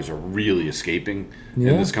values are really escaping in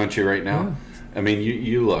this country right now. Yeah. I mean,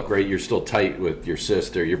 you look, right? You're still tight with your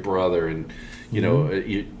sister, your brother, and you know,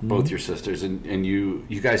 both your sisters, and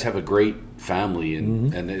you guys have a great family,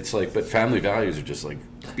 and it's like, but family values are just like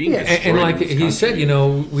being destroyed and like in this he country. said, you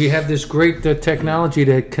know, we have this great technology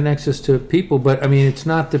that connects us to people, but I mean, it's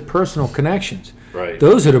not the personal connections. Right.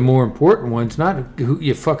 Those are the more important ones. Not who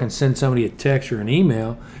you fucking send somebody a text or an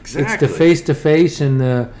email. Exactly. It's the face-to-face and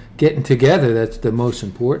the getting together that's the most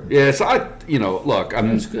important. Yeah, so look,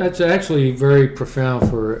 That's actually very profound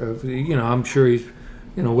for, I'm sure he's,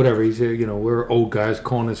 whatever. He's, we're old guys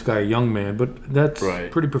calling this guy a young man, but that's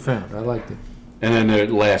pretty profound. I liked it. And then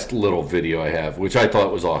the last little video I have, which I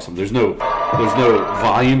thought was awesome. There's no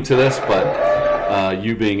volume to this, but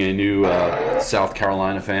You being a new South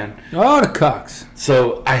Carolina fan. Oh, the Cox.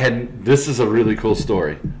 So this is a really cool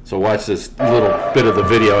story. So watch this little bit of the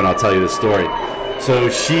video and I'll tell you the story. So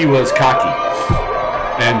she was cocky.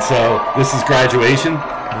 And so this is graduation.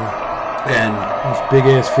 And those big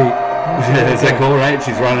ass feet. is that cool, right?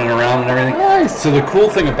 She's running around and everything. Nice. So the cool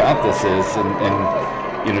thing about this is,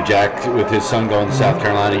 and you know, Jack with his son going to South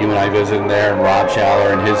Carolina, you and I visiting there, and Rob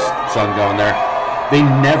Schaller and his son going there. They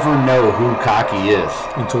never know who cocky is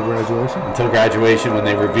Until graduation? until graduation, when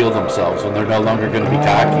they reveal themselves, when they're no longer going to be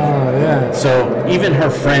cocky. Oh, yeah. So even her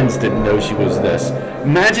friends didn't know she was this.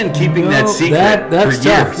 Imagine keeping that secret that's for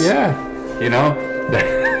tough. years. Yeah. You know?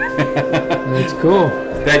 That's cool.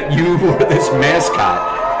 That you were this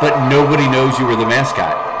mascot, but nobody knows you were the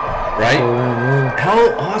mascot, right? Oh, yeah.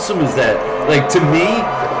 How awesome is that? Like, to me,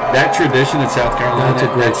 that tradition in South Carolina,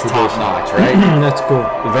 that's top notch, right? That's cool.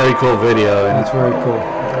 A very cool video. And That's very cool.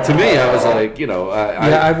 to me, I was like, you know,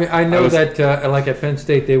 I know that like at Penn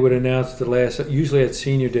State, they would announce usually at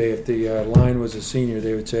senior day, if the line was a senior,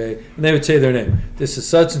 they would say their name. This is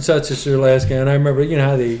such and such, this is their last game. And I remember, you know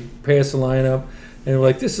how they pass the line up, and they're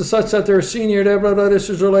like, this is such that they're a senior, blah, blah, blah, this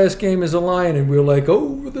is their last game as a Lion. And we were like,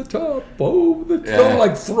 over the top,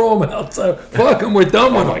 like throw them outside. Fuck them, we're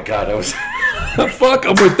done with oh them. my God, that was. Fuck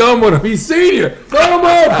him, we're done with him. He's senior. Throw him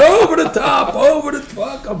up, over the top,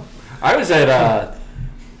 fuck him. I was at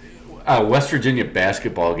a West Virginia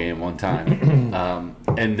basketball game one time,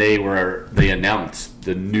 and they announced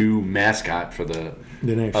the new mascot for the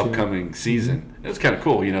next upcoming season. It was kind of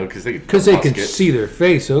cool, you know, because they can see their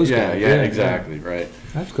face. Those guys. Yeah, exactly, right.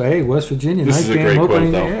 That's great. Hey, West Virginia. This nice is a game great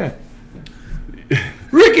opening quote, there. Yeah.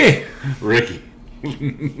 Ricky.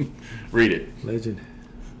 Read it. Legend.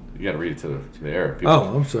 You got to read it to the air. People.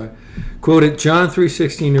 Oh, I'm sorry. Quoted John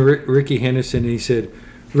 3:16 to Ricky Henderson, and he said,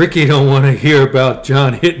 Ricky don't want to hear about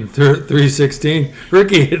John hitting 3:16.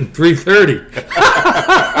 Ricky hitting 3:30.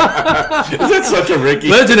 Is that such a Ricky?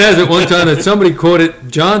 Legend has it one time that somebody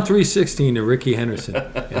quoted John 3:16 to Ricky Henderson,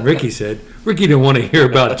 and Ricky said, Ricky didn't want to hear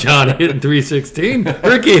about John hitting 3:16.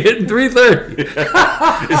 Ricky hitting 3:30. Is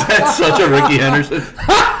that such a Ricky Henderson?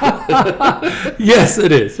 Yes,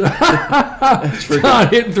 it is. John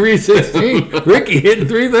hitting 3:16. Ricky hitting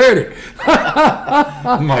 3:30.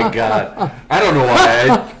 Oh my God! I don't know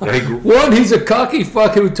why. One, he's a cocky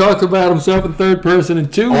fuck who talks about himself in third person,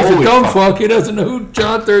 and two, he's a dumb fuck. He doesn't know who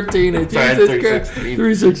John 13 is.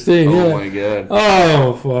 3:16. Oh Yeah. my God!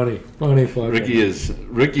 Oh, funny fuck.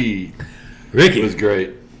 Ricky was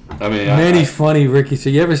great. I mean, many funny Ricky. So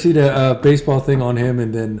you ever see the baseball thing on him?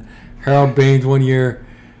 And then Harold Baines one year.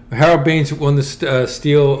 Harold Baines won the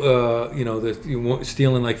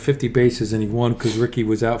stealing like 50 bases, and he won because Ricky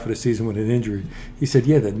was out for the season with an injury. He said,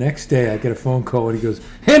 yeah, the next day I get a phone call, and he goes,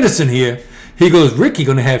 Henderson here. He goes, Ricky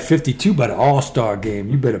going to have 52 by the All-Star game.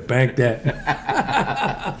 You better bank that.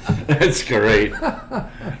 That's great.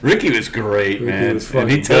 Ricky was great, man. Was funny,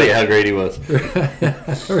 and he'd tell you how great he was.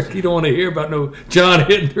 Ricky don't want to hear about no John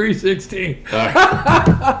hitting 3:16.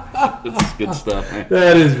 That's good stuff, man.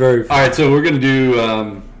 That is very funny. All right, so we're going to do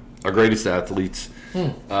our greatest athletes.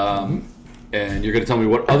 And you're going to tell me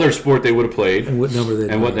what other sport they would have played. And what number they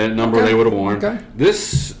And what number they would have worn. Okay.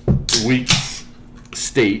 This week's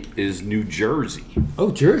state is New Jersey.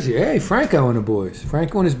 Oh, Jersey. Hey, Franco and the boys.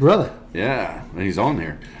 Franco and his brother. Yeah, and he's on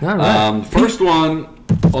there. All right. First one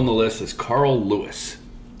on the list is Carl Lewis.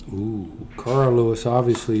 Ooh, Carl Lewis.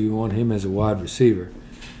 Obviously, you want him as a wide receiver.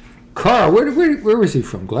 Carl, where was he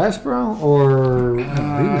from? Glassboro? Or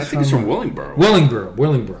I think he's from Willingboro.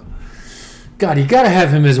 Willingboro. God, you got to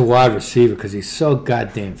have him as a wide receiver because he's so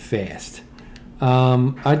goddamn fast.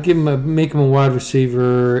 I'd make him a wide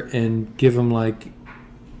receiver and give him like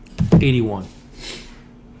 81.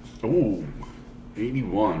 Ooh,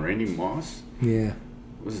 81. Randy Moss? Yeah.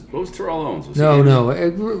 What was Terrell Owens? No.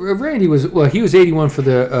 Randy was, he was 81 for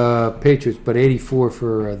the Patriots, but 84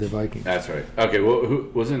 for the Vikings. That's right. Okay, well,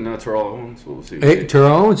 who wasn't Terrell Owens? We'll see.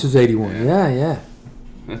 Terrell Owens was 81. Yeah.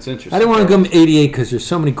 That's interesting. I didn't want to give him 88 because there's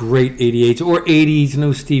so many great 88s or 80s.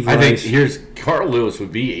 No Steve Rice. I think Carl Lewis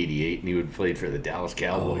would be 88, and he would have played for the Dallas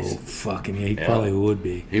Cowboys. Oh, fucking, he probably would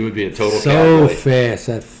be. He would be a total so cowboy. Fast,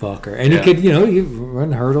 that fucker, and he could, he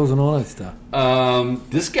run hurdles and all that stuff.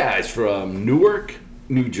 This guy's from Newark,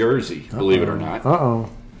 New Jersey. Believe it or not.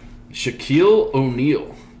 Shaquille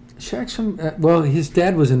O'Neal. Shaq's from. His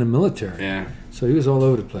dad was in the military. Yeah. So he was all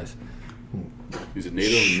over the place. He's a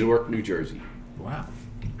native of Newark, New Jersey. Wow.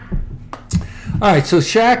 All right, so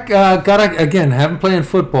Shaq have him playing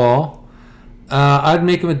football. I'd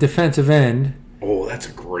make him a defensive end. Oh, that's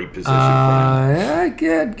a great position for him.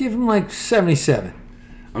 I'd give him like 77.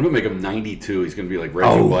 I'm gonna make him 92. He's gonna be like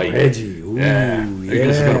Reggie White. Reggie. Ooh, They're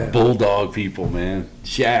just gonna bulldog people, man.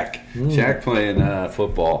 Shaq playing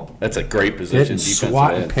football. That's a great position. Hitting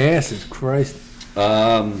swatting passes, Christ.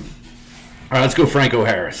 All right, let's go Franco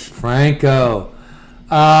Harris. Franco.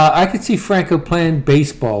 I could see Franco playing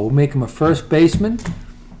baseball. We'll make him a first baseman,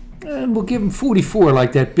 and we'll give him 44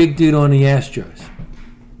 like that big dude on the Astros.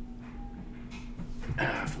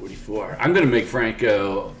 44. I'm gonna make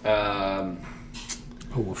Franco.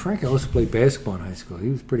 Franco also played basketball in high school. He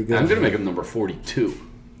was pretty good. I'm gonna make him number 42.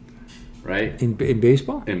 Right? In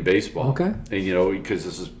baseball? In baseball. Okay. And, because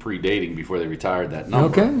this is predating before they retired that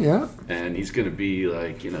number. Okay, yeah. And he's going to be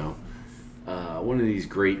like, one of these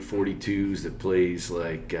great 42s that plays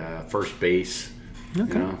like first base.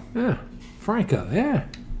 Okay. Yeah. Franco, yeah.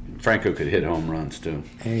 Franco could hit home runs, too.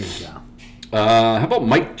 There you go. How about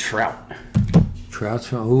Mike Trout?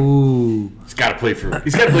 Trout's ooh. He's got to play football.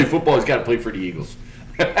 He's got to play for the Eagles.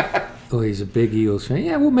 He's a big Eagles fan.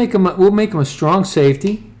 Yeah, we'll make him a strong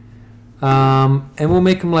safety. And we'll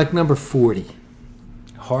make him like number 40.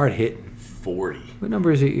 Hard hitting. 40. What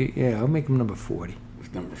number is he? Yeah, I'll make him number 40.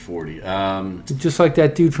 Number 40. Just like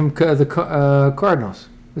that dude from the Cardinals.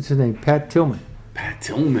 What's his name? Pat Tillman. Pat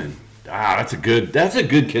Tillman. That's a good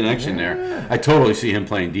connection there. I totally see him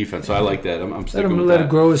playing defense, so I like that. I'm sticking with that. Let him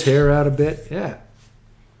grow his hair out a bit. Yeah.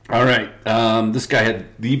 All right. This guy had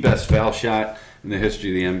the best foul shot in the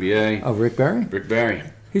history of the NBA. Oh, Rick Barry? Rick Barry.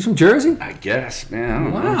 He's from Jersey? I guess, man. I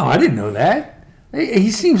don't know. Wow, I didn't know that.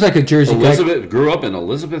 He seems like a Jersey guy. Grew up in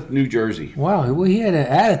Elizabeth, New Jersey. Wow, well, he had an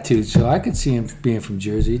attitude, so I could see him being from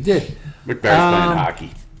Jersey. He did. Rick Barry's playing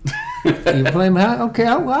hockey. You play him hockey? Okay,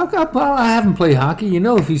 I'll have him play hockey.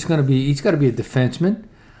 If he's going to be, he's got to be a defenseman.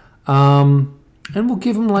 And we'll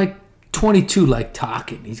give him like 22 like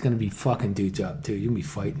Talkin. He's going to be fucking dudes up, too. You'll be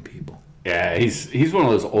fighting people. Yeah, he's one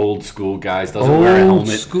of those old school guys. Doesn't wear a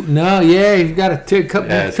helmet. No, yeah, he's got a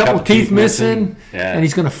couple teeth missing, and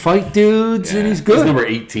he's going to fight dudes, and he's good. He's number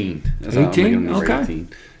 18. 18? Okay. 18.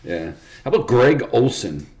 Yeah. How about Greg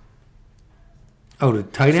Olson? Oh, the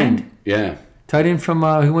tight end? Yeah. Tight end from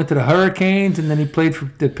he went to the Hurricanes, and then he played for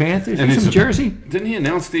the Panthers. He's from Jersey. Didn't he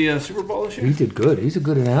announce the Super Bowl this year? He did good. He's a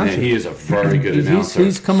good announcer. Yeah, he is a very good announcer.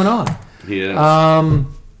 He's coming on. He is.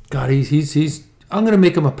 God, he's. I'm going to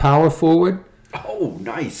make him a power forward. Oh,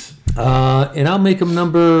 nice. And I'll give him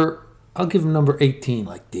number 18,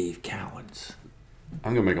 like Dave Cowens.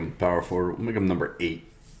 I'm going to make him power forward. We'll make him number 8.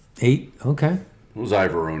 8, okay. What was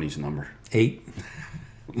Ivoroni's number? 8.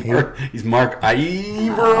 He's Mark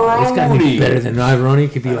Ivoroni. He's got to be better than Ivoroni. He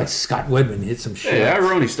could be like Scott Wedman, hit some shit. Yeah,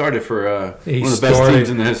 Ivoroni started for one of the best teams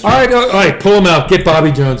in the history. All right, pull him out. Get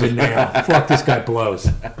Bobby Jones in now. Fuck, this guy blows.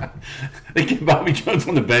 They get Bobby Jones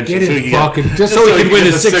on the bench so he can win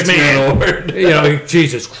the six-man award.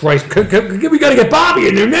 Jesus Christ. We got to get Bobby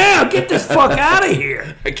in there now. Get this fuck out of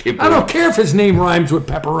here. I don't care if his name rhymes with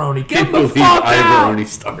pepperoni. Get him the fuck out. Ivoroni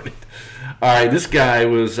started. All right, this guy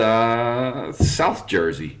was South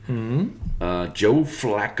Jersey. Mm-hmm. Joe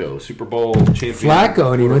Flacco, Super Bowl champion.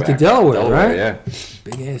 Flacco, and he went to Delaware, right? Yeah.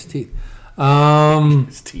 Big-ass teeth.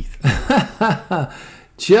 His teeth.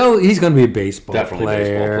 Joe, he's going to be a baseball Definitely player.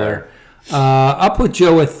 Baseball player. I'll put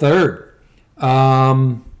Joe at third.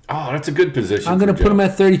 That's a good position. I'm going to put him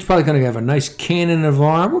at third. He's probably going to have a nice cannon of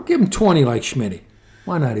arm. We'll give him 20 like Schmitty.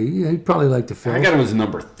 Why not? He'd probably like to fill. I got him as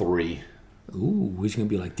number 3. Ooh, he's going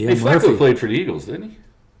to be like Dan Murphy. Flacco played for the Eagles, didn't he?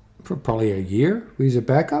 For probably a year. He's a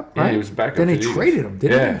backup, right? Yeah, he was a backup. Then they traded him,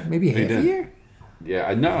 didn't they? Maybe half a year?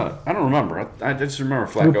 Yeah, no, I don't remember. I just remember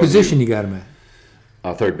Flacco. What position you got him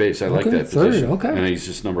at? Third base. I like that third, position. Okay. And he's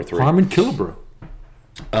just number 3. Harmon Killebrew.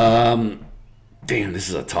 Damn, this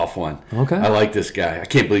is a tough one. Okay. I like this guy. I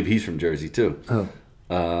can't believe he's from Jersey, too.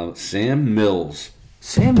 Oh. Sam Mills.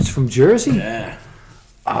 Sam's from Jersey? Yeah.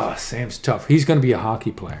 Sam's tough. He's going to be a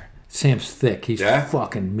hockey player. Sam's thick. He's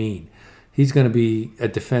fucking mean. He's going to be a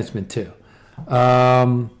defenseman, too.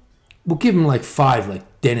 We'll give him like 5,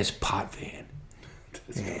 like Dennis Potvin.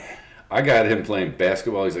 Yeah. I got him playing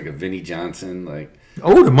basketball. He's like a Vinnie Johnson, like.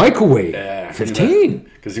 Oh, the microwave. Yeah. 15.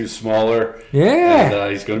 Because he was smaller. Yeah.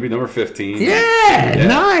 And he's going to be number 15. Yeah,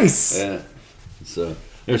 nice. Yeah. So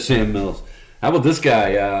there's Sam Mills. How about this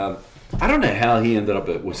guy? I don't know how he ended up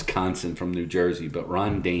at Wisconsin from New Jersey, but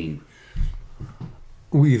Ron Dane.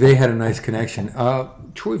 They had a nice connection.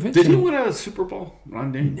 Troy Vincent. Did he win a Super Bowl,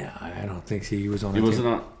 Ron Dane? No, I don't think so. He was on. He wasn't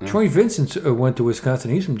on. No. Troy Vincent went to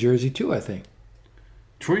Wisconsin. He's from Jersey too, I think.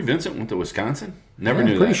 Troy Vincent went to Wisconsin? Never knew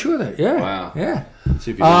that. I'm pretty sure that. Yeah. Wow. Yeah. Let's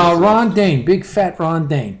see if he Ron Dane, big fat Ron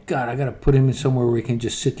Dane. God, I got to put him in somewhere where he can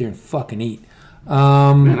just sit there and fucking eat.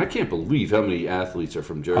 Man, I can't believe how many athletes are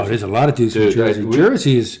from Jersey. Oh, there's a lot of dudes from Jersey.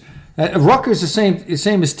 Jersey is. Rutgers the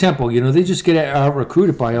same as Temple. They just get out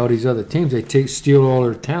recruited by all these other teams. They steal all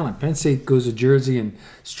their talent. Penn State goes to Jersey and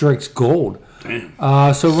strikes gold.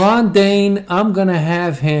 So Ron Dane, I'm gonna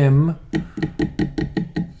have him.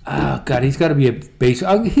 Oh God, he's got to be a base.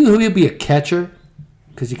 He'll be a catcher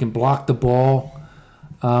because he can block the ball.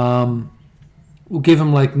 We'll give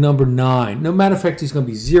him like number 9. No matter of fact, he's gonna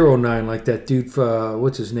be 0-9 like that dude.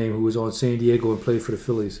 What's his name? Who was on San Diego and played for the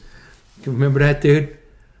Phillies? You remember that dude?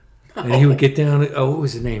 And he would get down. What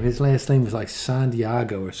was his name? His last name was like San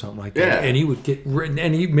Diego or something like that. Yeah. And he would get written,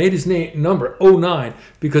 and he made his number 09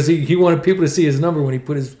 because he wanted people to see his number when he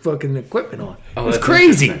put his fucking equipment on. It was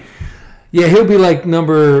crazy. Yeah, he'll be like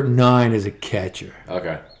number 9 as a catcher.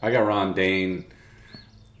 Okay, I got Ron Dane.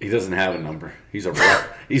 He doesn't have a number. He's a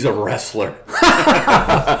wrestler.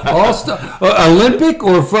 All-star, Olympic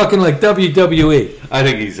or fucking like WWE? I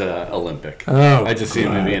think he's Olympic. Oh, I just see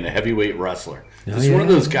him being a heavyweight wrestler. Just one of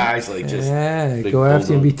those guys, like just go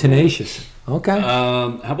after and be tenacious. Okay.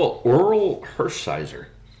 How about Earl Hershiser?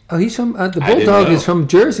 Oh, he's from the Bulldog is from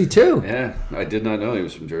Jersey too. Yeah, I did not know he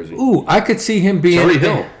was from Jersey. Ooh, I could see him being Cherry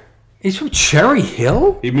Hill. He's from Cherry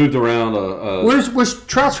Hill. He moved around. Where's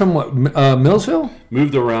Trout's from? What Millsville?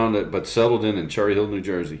 Moved around, but settled in Cherry Hill, New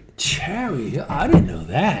Jersey. Cherry Hill. I didn't know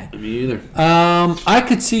that. Me either. I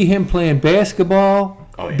could see him playing basketball.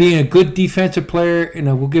 Oh, yeah. Being a good defensive player, and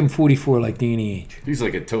we'll give him 44 like Danny Ainge. He's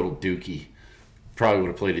like a total dookie. Probably would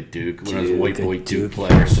have played at Duke. One of those white boy Duke Duke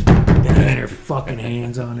players. Down their fucking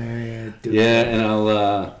hands on there. Yeah, and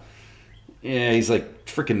I'll. He's like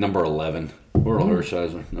freaking number 11. Earl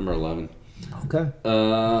Hershiser, number 11. Okay.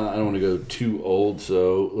 I don't want to go too old,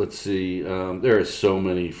 so let's see. There are so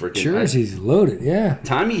many freaking. Jersey's loaded. Yeah.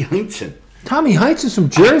 Tommy Heinsohn. Tommy Heinsohn's from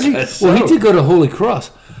Jersey. So. Well, he did go to Holy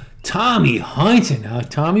Cross. Tommy Heinsohn. Now,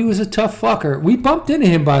 Tommy was a tough fucker. We bumped into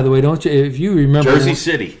him, by the way, don't you? If you remember. Jersey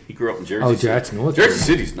City. He grew up in Jersey City. That's north. Jersey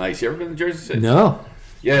City's nice. You ever been to Jersey City? No.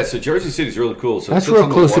 Yeah, so Jersey City's really cool. So that's real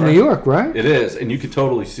close to New York, right? It is, and you can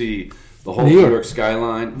totally see the whole New York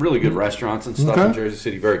skyline. Really good restaurants and stuff in Jersey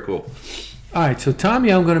City. Very cool. All right, so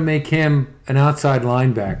Tommy, I'm going to make him an outside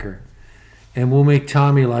linebacker, and we'll make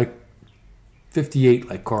Tommy like 58,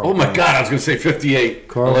 like Carl. Oh my God, I was going to say 58.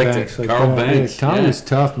 Carl Banks. Like Carl Banks. Yeah, Tommy was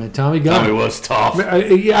tough, man. Tommy was tough. I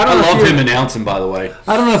loved him announcing, by the way.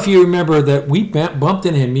 I don't know if you remember that we bumped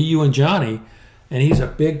into him, me, you, and Johnny, and he's a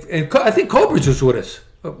big. And I think Colbridge was with us.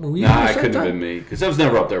 It couldn't have been me because I was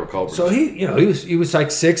never up there with Colbridge. So he was like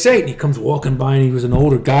 6'8", and he comes walking by, and he was an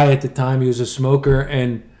older guy at the time. He was a smoker,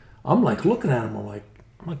 and I'm like looking at him. I'm like,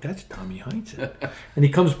 that's Tommy Heinsohn. And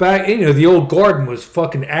he comes back. And, the old garden was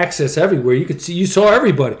fucking access everywhere. You saw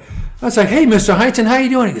everybody. I was like, hey, Mr. Heinsohn, how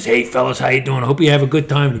you doing? He goes, hey, fellas, how you doing? I hope you have a good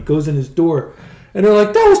time. And he goes in his door. And they're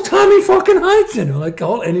like, that was Tommy fucking Heinsohn. They're like,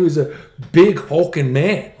 oh, and he was a big hulking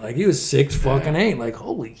man. Like, he was 6'8". Like,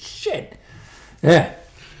 holy shit. Yeah.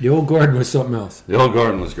 The old garden was something else. The old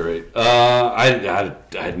garden was great. I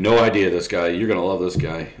had no idea this guy. You're going to love this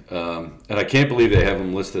guy. And I can't believe they have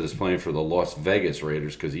him listed as playing for the Las Vegas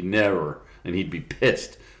Raiders because he'd be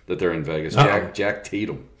pissed that they're in Vegas. Jack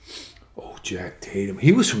Tatum. Oh, Jack Tatum.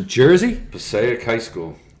 He was from Jersey? Passaic High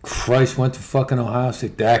School. Christ, went to fucking Ohio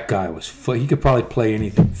State. That guy was he could probably play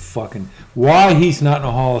anything. Fucking why he's not in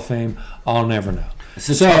the Hall of Fame, I'll never know. It's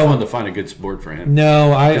a tough one to find a good sport for him.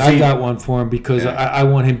 No, I got one for him because I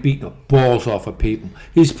want him beating the balls off of people.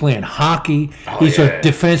 He's playing hockey. He's a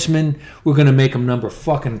defenseman. We're going to make him number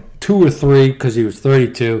fucking 2 or 3 because he was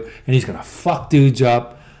 32, and he's going to fuck dudes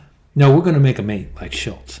up. No, we're going to make him 8 like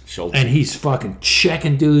Schultz. And he's fucking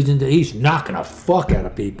checking dudes into. He's knocking the fuck out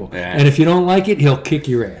of people. Yeah. And if you don't like it, he'll kick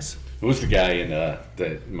your ass. Who's the guy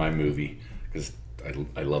in my movie? Because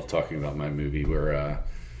I love talking about my movie where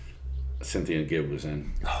Cynthia Gibb was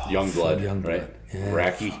in. Youngblood, right? Yeah,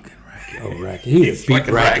 Racky. Racky. He beat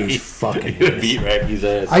Racky's fucking ass. Beat Racky's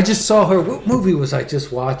ass. I just saw her. What movie was I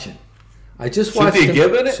just watching? I just watched Cynthia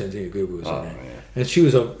Gibb in it? Cynthia Gibb was in it. Man. And she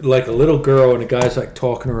was like a little girl, and the guy's like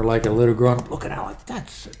talking to her like a little girl. And I'm looking at her like,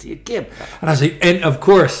 that's Cynthia Gibb. And I was like, and of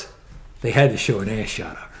course, they had to show an ass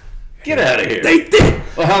shot of her. Get out of here. They did.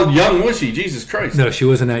 Well, how young was she? Jesus Christ. No, she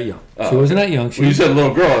wasn't that young. She wasn't that young. When you said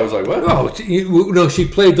little girl, I was like, what? Oh, no, she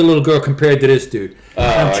played the little girl compared to this dude.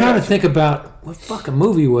 I'm trying to think about what fucking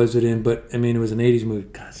movie was it in, but I mean, it was an 80s movie.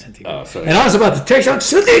 God, Cynthia Gibb. And I was about to text out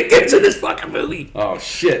Cynthia Gibb's in this fucking movie. Oh,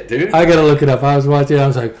 shit, dude. I got to look it up. I was watching it. I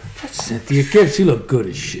was like, that's Cynthia Gibb. She looked good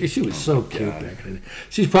as shit. She was so cute back in the day.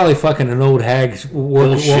 She's probably fucking an old hag.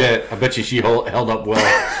 Bullshit. I bet you she held up well.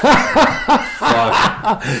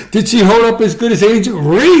 Fuck. Did she hold up as good as Angel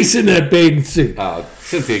Reese in that bathing suit?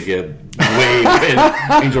 Cynthia Gibb, way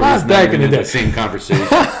Angel was not even in the same conversation.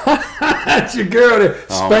 That's your girl there.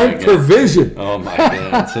 Oh, Spank Provision. Oh my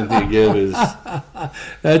God, Cynthia Gibb is.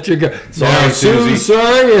 That's your girl. Sorry, now, Susie.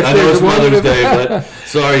 Sorry if I know it's there's Mother's Day, but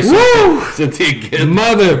sorry, Cynthia Gibb.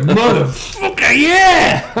 Motherfucker,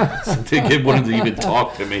 yeah. Cynthia Gibb wanted to even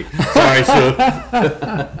talk to me. Sorry, Sue.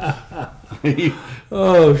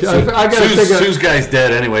 Oh, I got to think of... Sue's guy's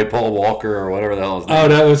dead anyway, Paul Walker or whatever the hell his name. Oh,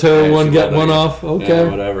 that was her. Yeah, One got one off. Okay. Yeah,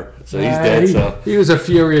 whatever. So he's dead. He was a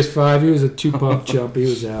furious 5. He was a 2-pump jump. He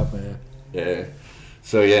was out, man. Yeah.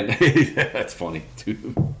 So yeah, that's funny.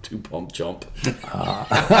 Two pump jump.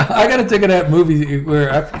 I got to think of that movie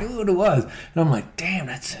where I forget what it was, and I'm like, damn,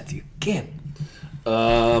 that's Cynthia Gibb.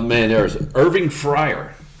 Man, there's Irving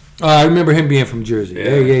Fryer. I remember him being from Jersey.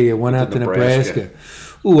 Yeah. Went out to Nebraska.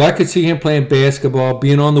 Ooh, I could see him playing basketball,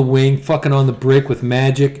 being on the wing, fucking on the brick with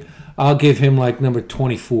Magic. I'll give him like number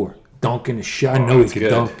 24. Dunking the shot. I know he could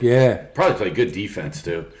dunk. Yeah. Probably play good defense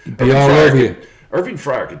too. Be all over you. Irving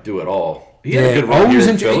Fryer could do it all. He had a good run here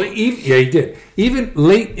in Philly. Yeah, he did. Even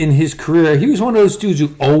late in his career, he was one of those dudes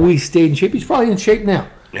who always stayed in shape. He's probably in shape now.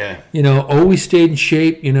 Yeah. Always stayed in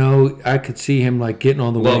shape. I could see him like getting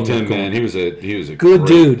on the wing. Loved him, man. He was a good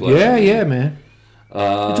dude. Player, yeah, man.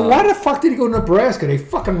 So why the fuck did he go to Nebraska? They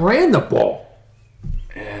fucking ran the ball.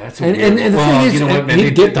 Yeah, that's and the thing is,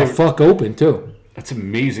 he'd get the fuck open too. That's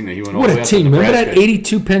amazing that he went. What a team! Remember that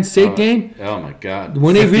 '82 Penn State game? Oh my God!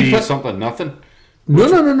 When 50 something nothing.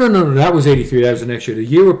 No. That was '83. That was the next year. The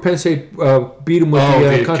year where Penn State beat them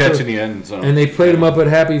with the catch in the end zone, and they played them up at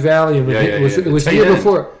Happy Valley. And it was the year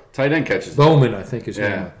before. Tight end catches. Bowman, I think his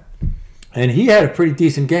name. And he had a pretty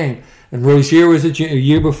decent game. And Rozier was a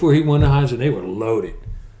year before he won the Heisman. They were loaded.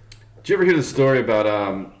 Did you ever hear the story about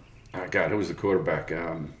who was the quarterback?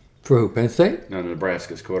 For who? Penn State? No,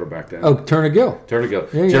 Nebraska's quarterback then. Oh, Turner Gill. Yeah, Did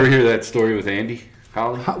you ever hear that story with Andy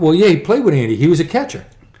Holly? Well, yeah, he played with Andy. He was a catcher.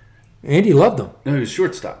 Andy loved him. No, he was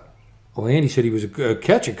shortstop. Well, Andy said he was a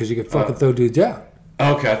catcher because he could fucking throw dudes out.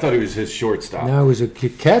 Okay, I thought he was his shortstop. No, he was a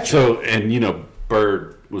catcher. So, and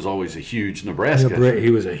Bird was always a huge Nebraska. He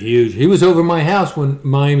was over my house when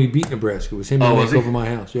Miami beat Nebraska. It was him and Nick over my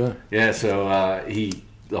house, yeah. Yeah, so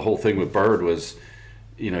the whole thing with Bird was,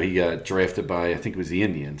 he got drafted by, I think it was the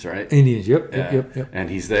Indians, right? Indians, yep. And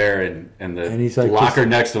he's there, and he's like, locker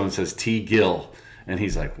next to him says T. Gill. And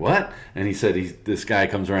he's like, what? And he said, this guy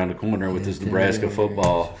comes around the corner with his Nebraska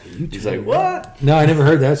football. He's like, what? No, I never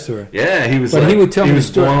heard that story. Yeah, he was. But he would tell me he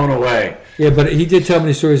was blown away. Yeah, but he did tell me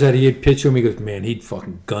the stories that he had pitched to him. He goes, man, he'd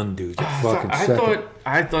fucking gun dudes.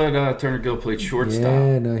 I thought Turner Gill played shortstop.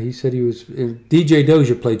 Yeah, no, he said he was. DJ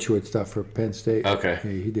Dozier played shortstop for Penn State. Okay.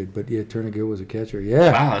 Yeah, he did. But yeah, Turner Gill was a catcher.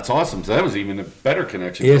 Yeah. Wow, that's awesome. So that was even a better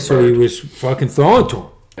connection. Yeah, so he was fucking throwing to him.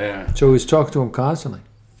 Yeah. So he was talking to him constantly.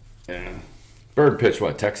 Yeah. Bird pitched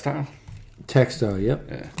what? Textile. Yep.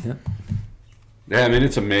 Yeah. Yeah, I mean,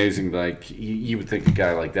 it's amazing. Like, you would think a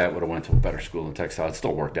guy like that would have went to a better school than Textile. It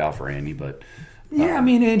still worked out for Andy, but... Yeah, I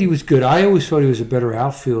mean, Andy was good. I always thought he was a better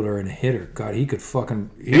outfielder and a hitter. God, he could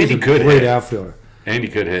fucking... He was a great outfielder. Andy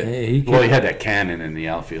could hit. He had that cannon in the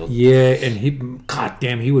outfield. Yeah, and God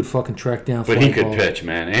damn, he would fucking track down. But he could pitch,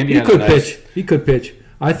 man. Andy pitch. He could pitch.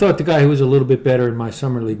 I thought the guy who was a little bit better in my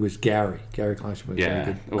summer league was Gary. Gary Kleinschmidt was very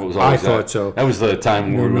good. It was I thought so. That was the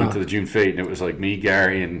time when we went to the June Fete, and it was like me,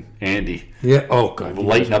 Gary, and Andy. Yeah. Oh God.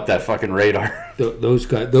 Lighting up that fucking radar. Those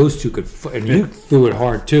two could, and you threw it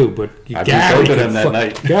hard too. But Gary beat him that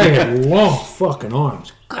night. Gary had long fucking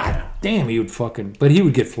arms. God damn, he would fucking. But he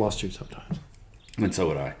would get flustered sometimes. And so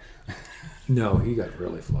would I. No, he got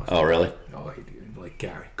really flustered. Oh really? Oh, he did. Like,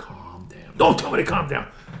 Gary, calm down. Don't tell me to calm down.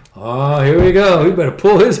 Oh, here we go. We better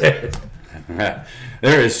pull his head.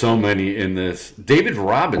 There is so many in this. David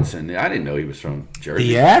Robinson. I didn't know he was from Jersey.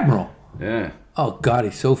 The Admiral. Yeah. Oh, God,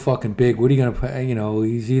 he's so fucking big. What are you going to put?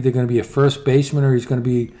 He's either going to be a first baseman or he's going to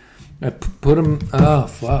be... Put him... Oh,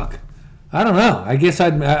 fuck. I don't know. I guess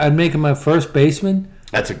I'd make him a first baseman.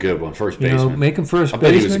 That's a good one. First baseman. Make him first baseman.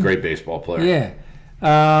 I bet he was a great baseball player. Yeah.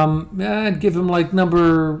 I'd give him like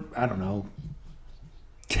number,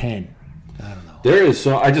 10. I don't know. There is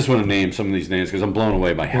so. I just want to name some of these names because I'm blown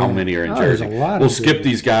away by how many are in Jersey. There's a lot we'll skip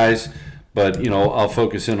these guys, but I'll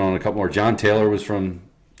focus in on a couple more. John Taylor was from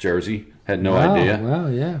Jersey. Had no idea. Wow,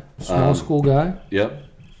 yeah. Small school guy. Yep.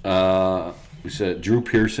 We said Drew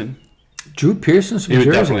Pearson. Drew Pearson's from Jersey. He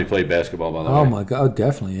would Jersey. definitely play basketball, by the way. Oh, my God. Oh,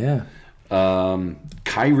 definitely, yeah.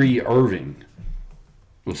 Kyrie Irving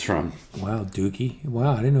was from. Wow, Dookie.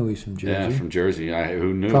 Wow, I didn't know he was from Jersey. Yeah, from Jersey.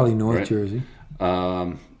 Who knew? Probably North right? Jersey.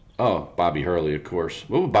 Bobby Hurley, of course.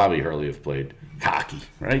 What would Bobby Hurley have played? Hockey,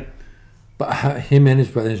 right? But him and his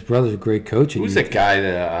brother's a great coach. Who's that guy,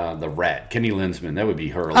 the rat? Kenny Linsman. That would be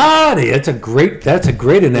Hurley. That's a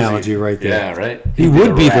great analogy right there. Yeah, right? He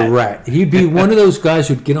would be the rat. He'd be one of those guys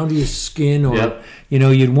who'd get under your skin or,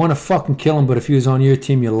 you'd want to fucking kill him, but if he was on your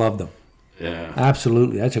team, you loved him. Yeah.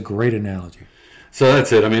 Absolutely. That's a great analogy. So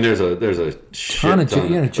that's it. I mean, there's a ton of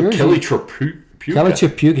Jersey. Kelly Tripucka. Kelly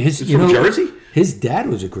Tripucka. From Jersey? His dad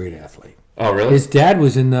was a great athlete. Oh, really? His dad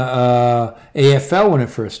was in the AFL when it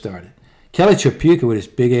first started. Kelly Tripucka with his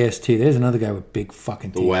big ass teeth. There's another guy with big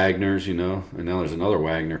fucking teeth. The Wagners, and now there's another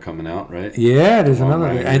Wagner coming out, right? Yeah, there's another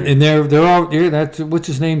guy. And they're all that's what's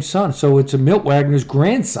his name's son. So it's a Milt Wagner's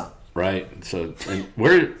grandson. Right. So and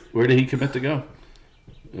where did he commit to go?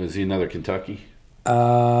 Was he another Kentucky?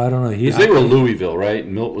 I don't know. They were Louisville, right?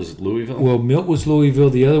 Milt was Louisville? Well, Milt was Louisville.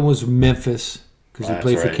 The other one was Memphis because he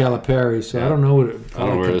played for Calipari. So I don't know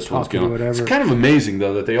where this one's going. Whatever. It's kind of amazing,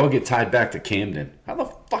 though, that they all get tied back to Camden. How the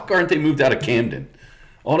fuck aren't they moved out of Camden?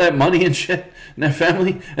 All that money and shit and that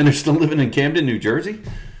family, and they're still living in Camden, New Jersey?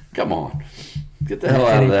 Come on. Get the hell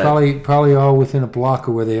out of that. Probably all within a block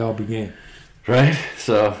of where they all began. Right?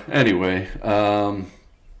 So, anyway, so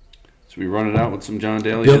we run it out with some John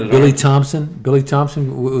Daly. Billy Thompson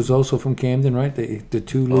was also from Camden, right? The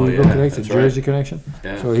two Louisville connections, the Jersey connection.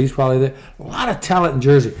 Yeah. So he's probably there. A lot of talent in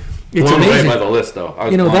Jersey. It's blown amazing. Away by the list, though.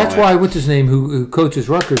 That's why what's his name, who coaches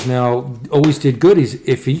Rutgers now, always did good.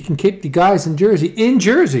 If he can keep the guys in Jersey,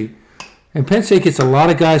 and Penn State gets a lot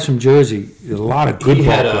of guys from Jersey, a lot of good ball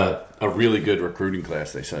players. A really good recruiting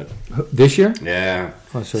class, they said. This year? Yeah.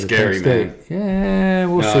 So scary, man. Yeah,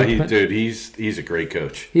 we'll see. He's a great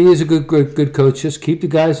coach. He is a good coach. Just keep the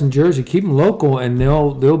guys in Jersey, keep them local, and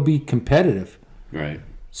they'll be competitive. Right.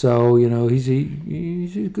 So he's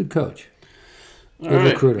a good coach, good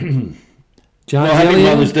recruiter. John happy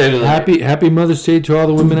Mother's Day to them. Happy Mother's Day to all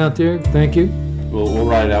the women out there. Thank you. We'll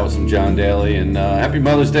ride it out with some John Daly, and happy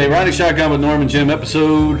Mother's Day. Riding Shotgun with Norm and Jim,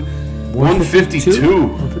 episode 152.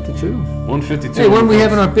 152. Hey, when we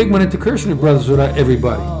having our big one at the Kirshner Brothers with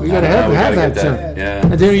everybody? We got to have that soon. Yeah.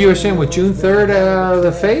 And then you were saying, June 3rd,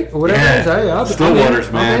 the Fate or whatever it is?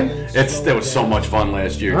 Stillwaters, man. That was so much fun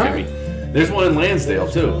last year, Jimmy. There's one in Lansdale,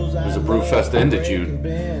 too. There's a brew fest end of June.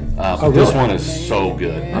 This one is so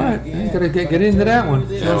good. All right. You got to get into that one.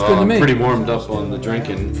 Sounds good to me. I'm pretty warmed up on the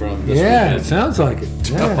drinking from this weekend. It sounds like it.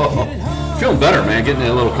 Yeah. Feeling better, man. Getting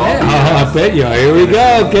that little coffee. I bet you. Here we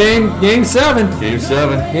go. Game 7. Game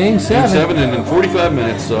 7 and in 45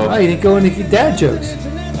 minutes. So. Oh, you didn't go into dad jokes.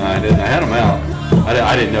 I didn't. I had them out.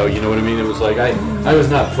 I didn't know. You know what I mean? It was like I was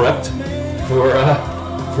not prepped for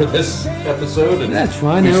this episode. And that's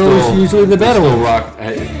fine. They're always usually the better ones.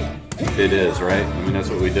 It is, right? I mean, that's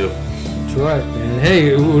what we do. That's right. And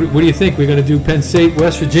hey, what do you think? We're going to do Penn State,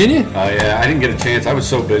 West Virginia? Oh, yeah. I didn't get a chance. I was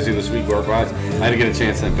so busy this week work-wise. I didn't get a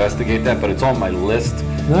chance to investigate that, but it's on my list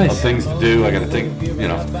of things to do. I got to think,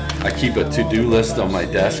 I keep a to-do list on my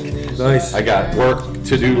desk. Nice. I got work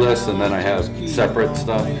to-do list, and then I have separate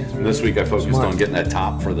stuff. And this week I focused on getting that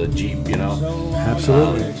top for the Jeep,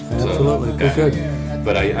 Absolutely. Absolutely. Good.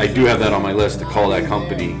 But I do have that on my list to call that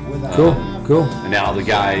company. Cool. And now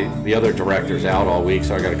the other director's out all week,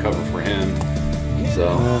 so I got to cover for him.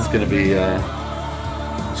 So it's going to be, I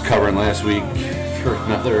was covering last week for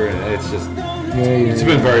another, and it's just, it's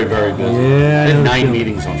been very, very busy. Yeah. I had 9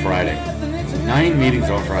 meetings on Friday. 9 meetings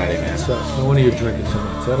on Friday, man. So no wonder you're drinking so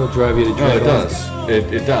much. That'll drive you to drink. No, it does.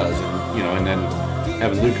 It does. And, and then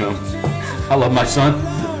having Luke home. I love my son.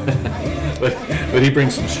 But he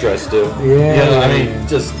brings some stress too. Yeah. I mean,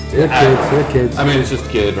 just they're kids. I mean, it's just a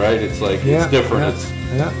kid, right? It's like it's different.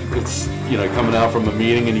 It's coming out from a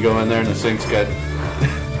meeting and you go in there and the sink's got.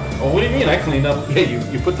 Oh, what do you mean? I cleaned up.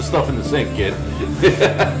 Yeah, you put the stuff in the sink, kid.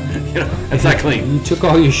 It's not clean. You took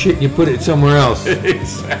all your shit and you put it somewhere else.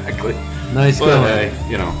 Exactly. Nice going. Hey,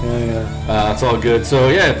 it's all good.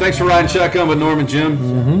 So thanks for riding shotgun with Norm and Jim.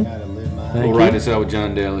 Mm-hmm. We'll ride this out with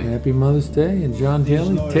John Daly. Happy Mother's Day and John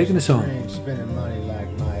Daly taking us home. Spending money like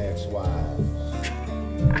my ex-wife.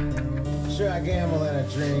 Sure, I gamble and I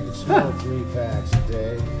drink and smoke 3 packs a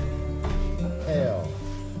day. Hell,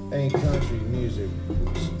 ain't country music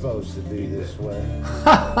supposed to be this way?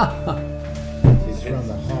 It's from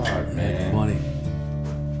the heart, man. Funny.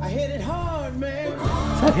 I hit it hard, man.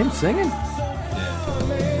 Is that him singing?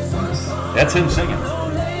 That's him singing.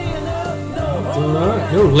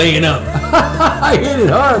 You're laying up. I hit it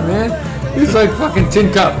hard, man. He's like fucking Tin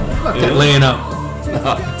Cup. Fucking laying up.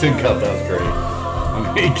 Tin Cup, that was great.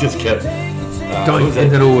 I mean, he just kept.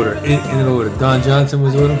 Into the order. Don Johnson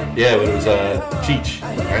was with him? Yeah, but it was Cheech,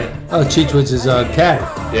 right? Oh, Cheech was his caddy.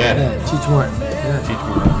 Yeah. Cheech Martin. Yeah. Cheech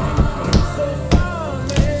Martin.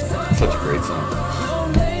 Such a great song.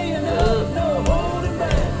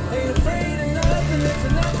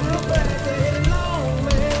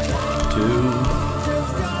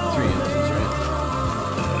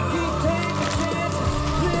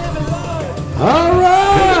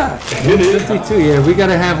 52. Yeah, we got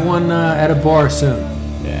to have one at a bar soon.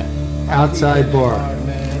 Yeah. Outside bar.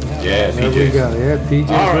 Yeah, There PJ. we go. Yeah,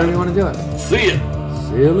 PJ's All right. where you want to do it. See ya.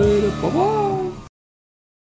 See you later. Bye-bye.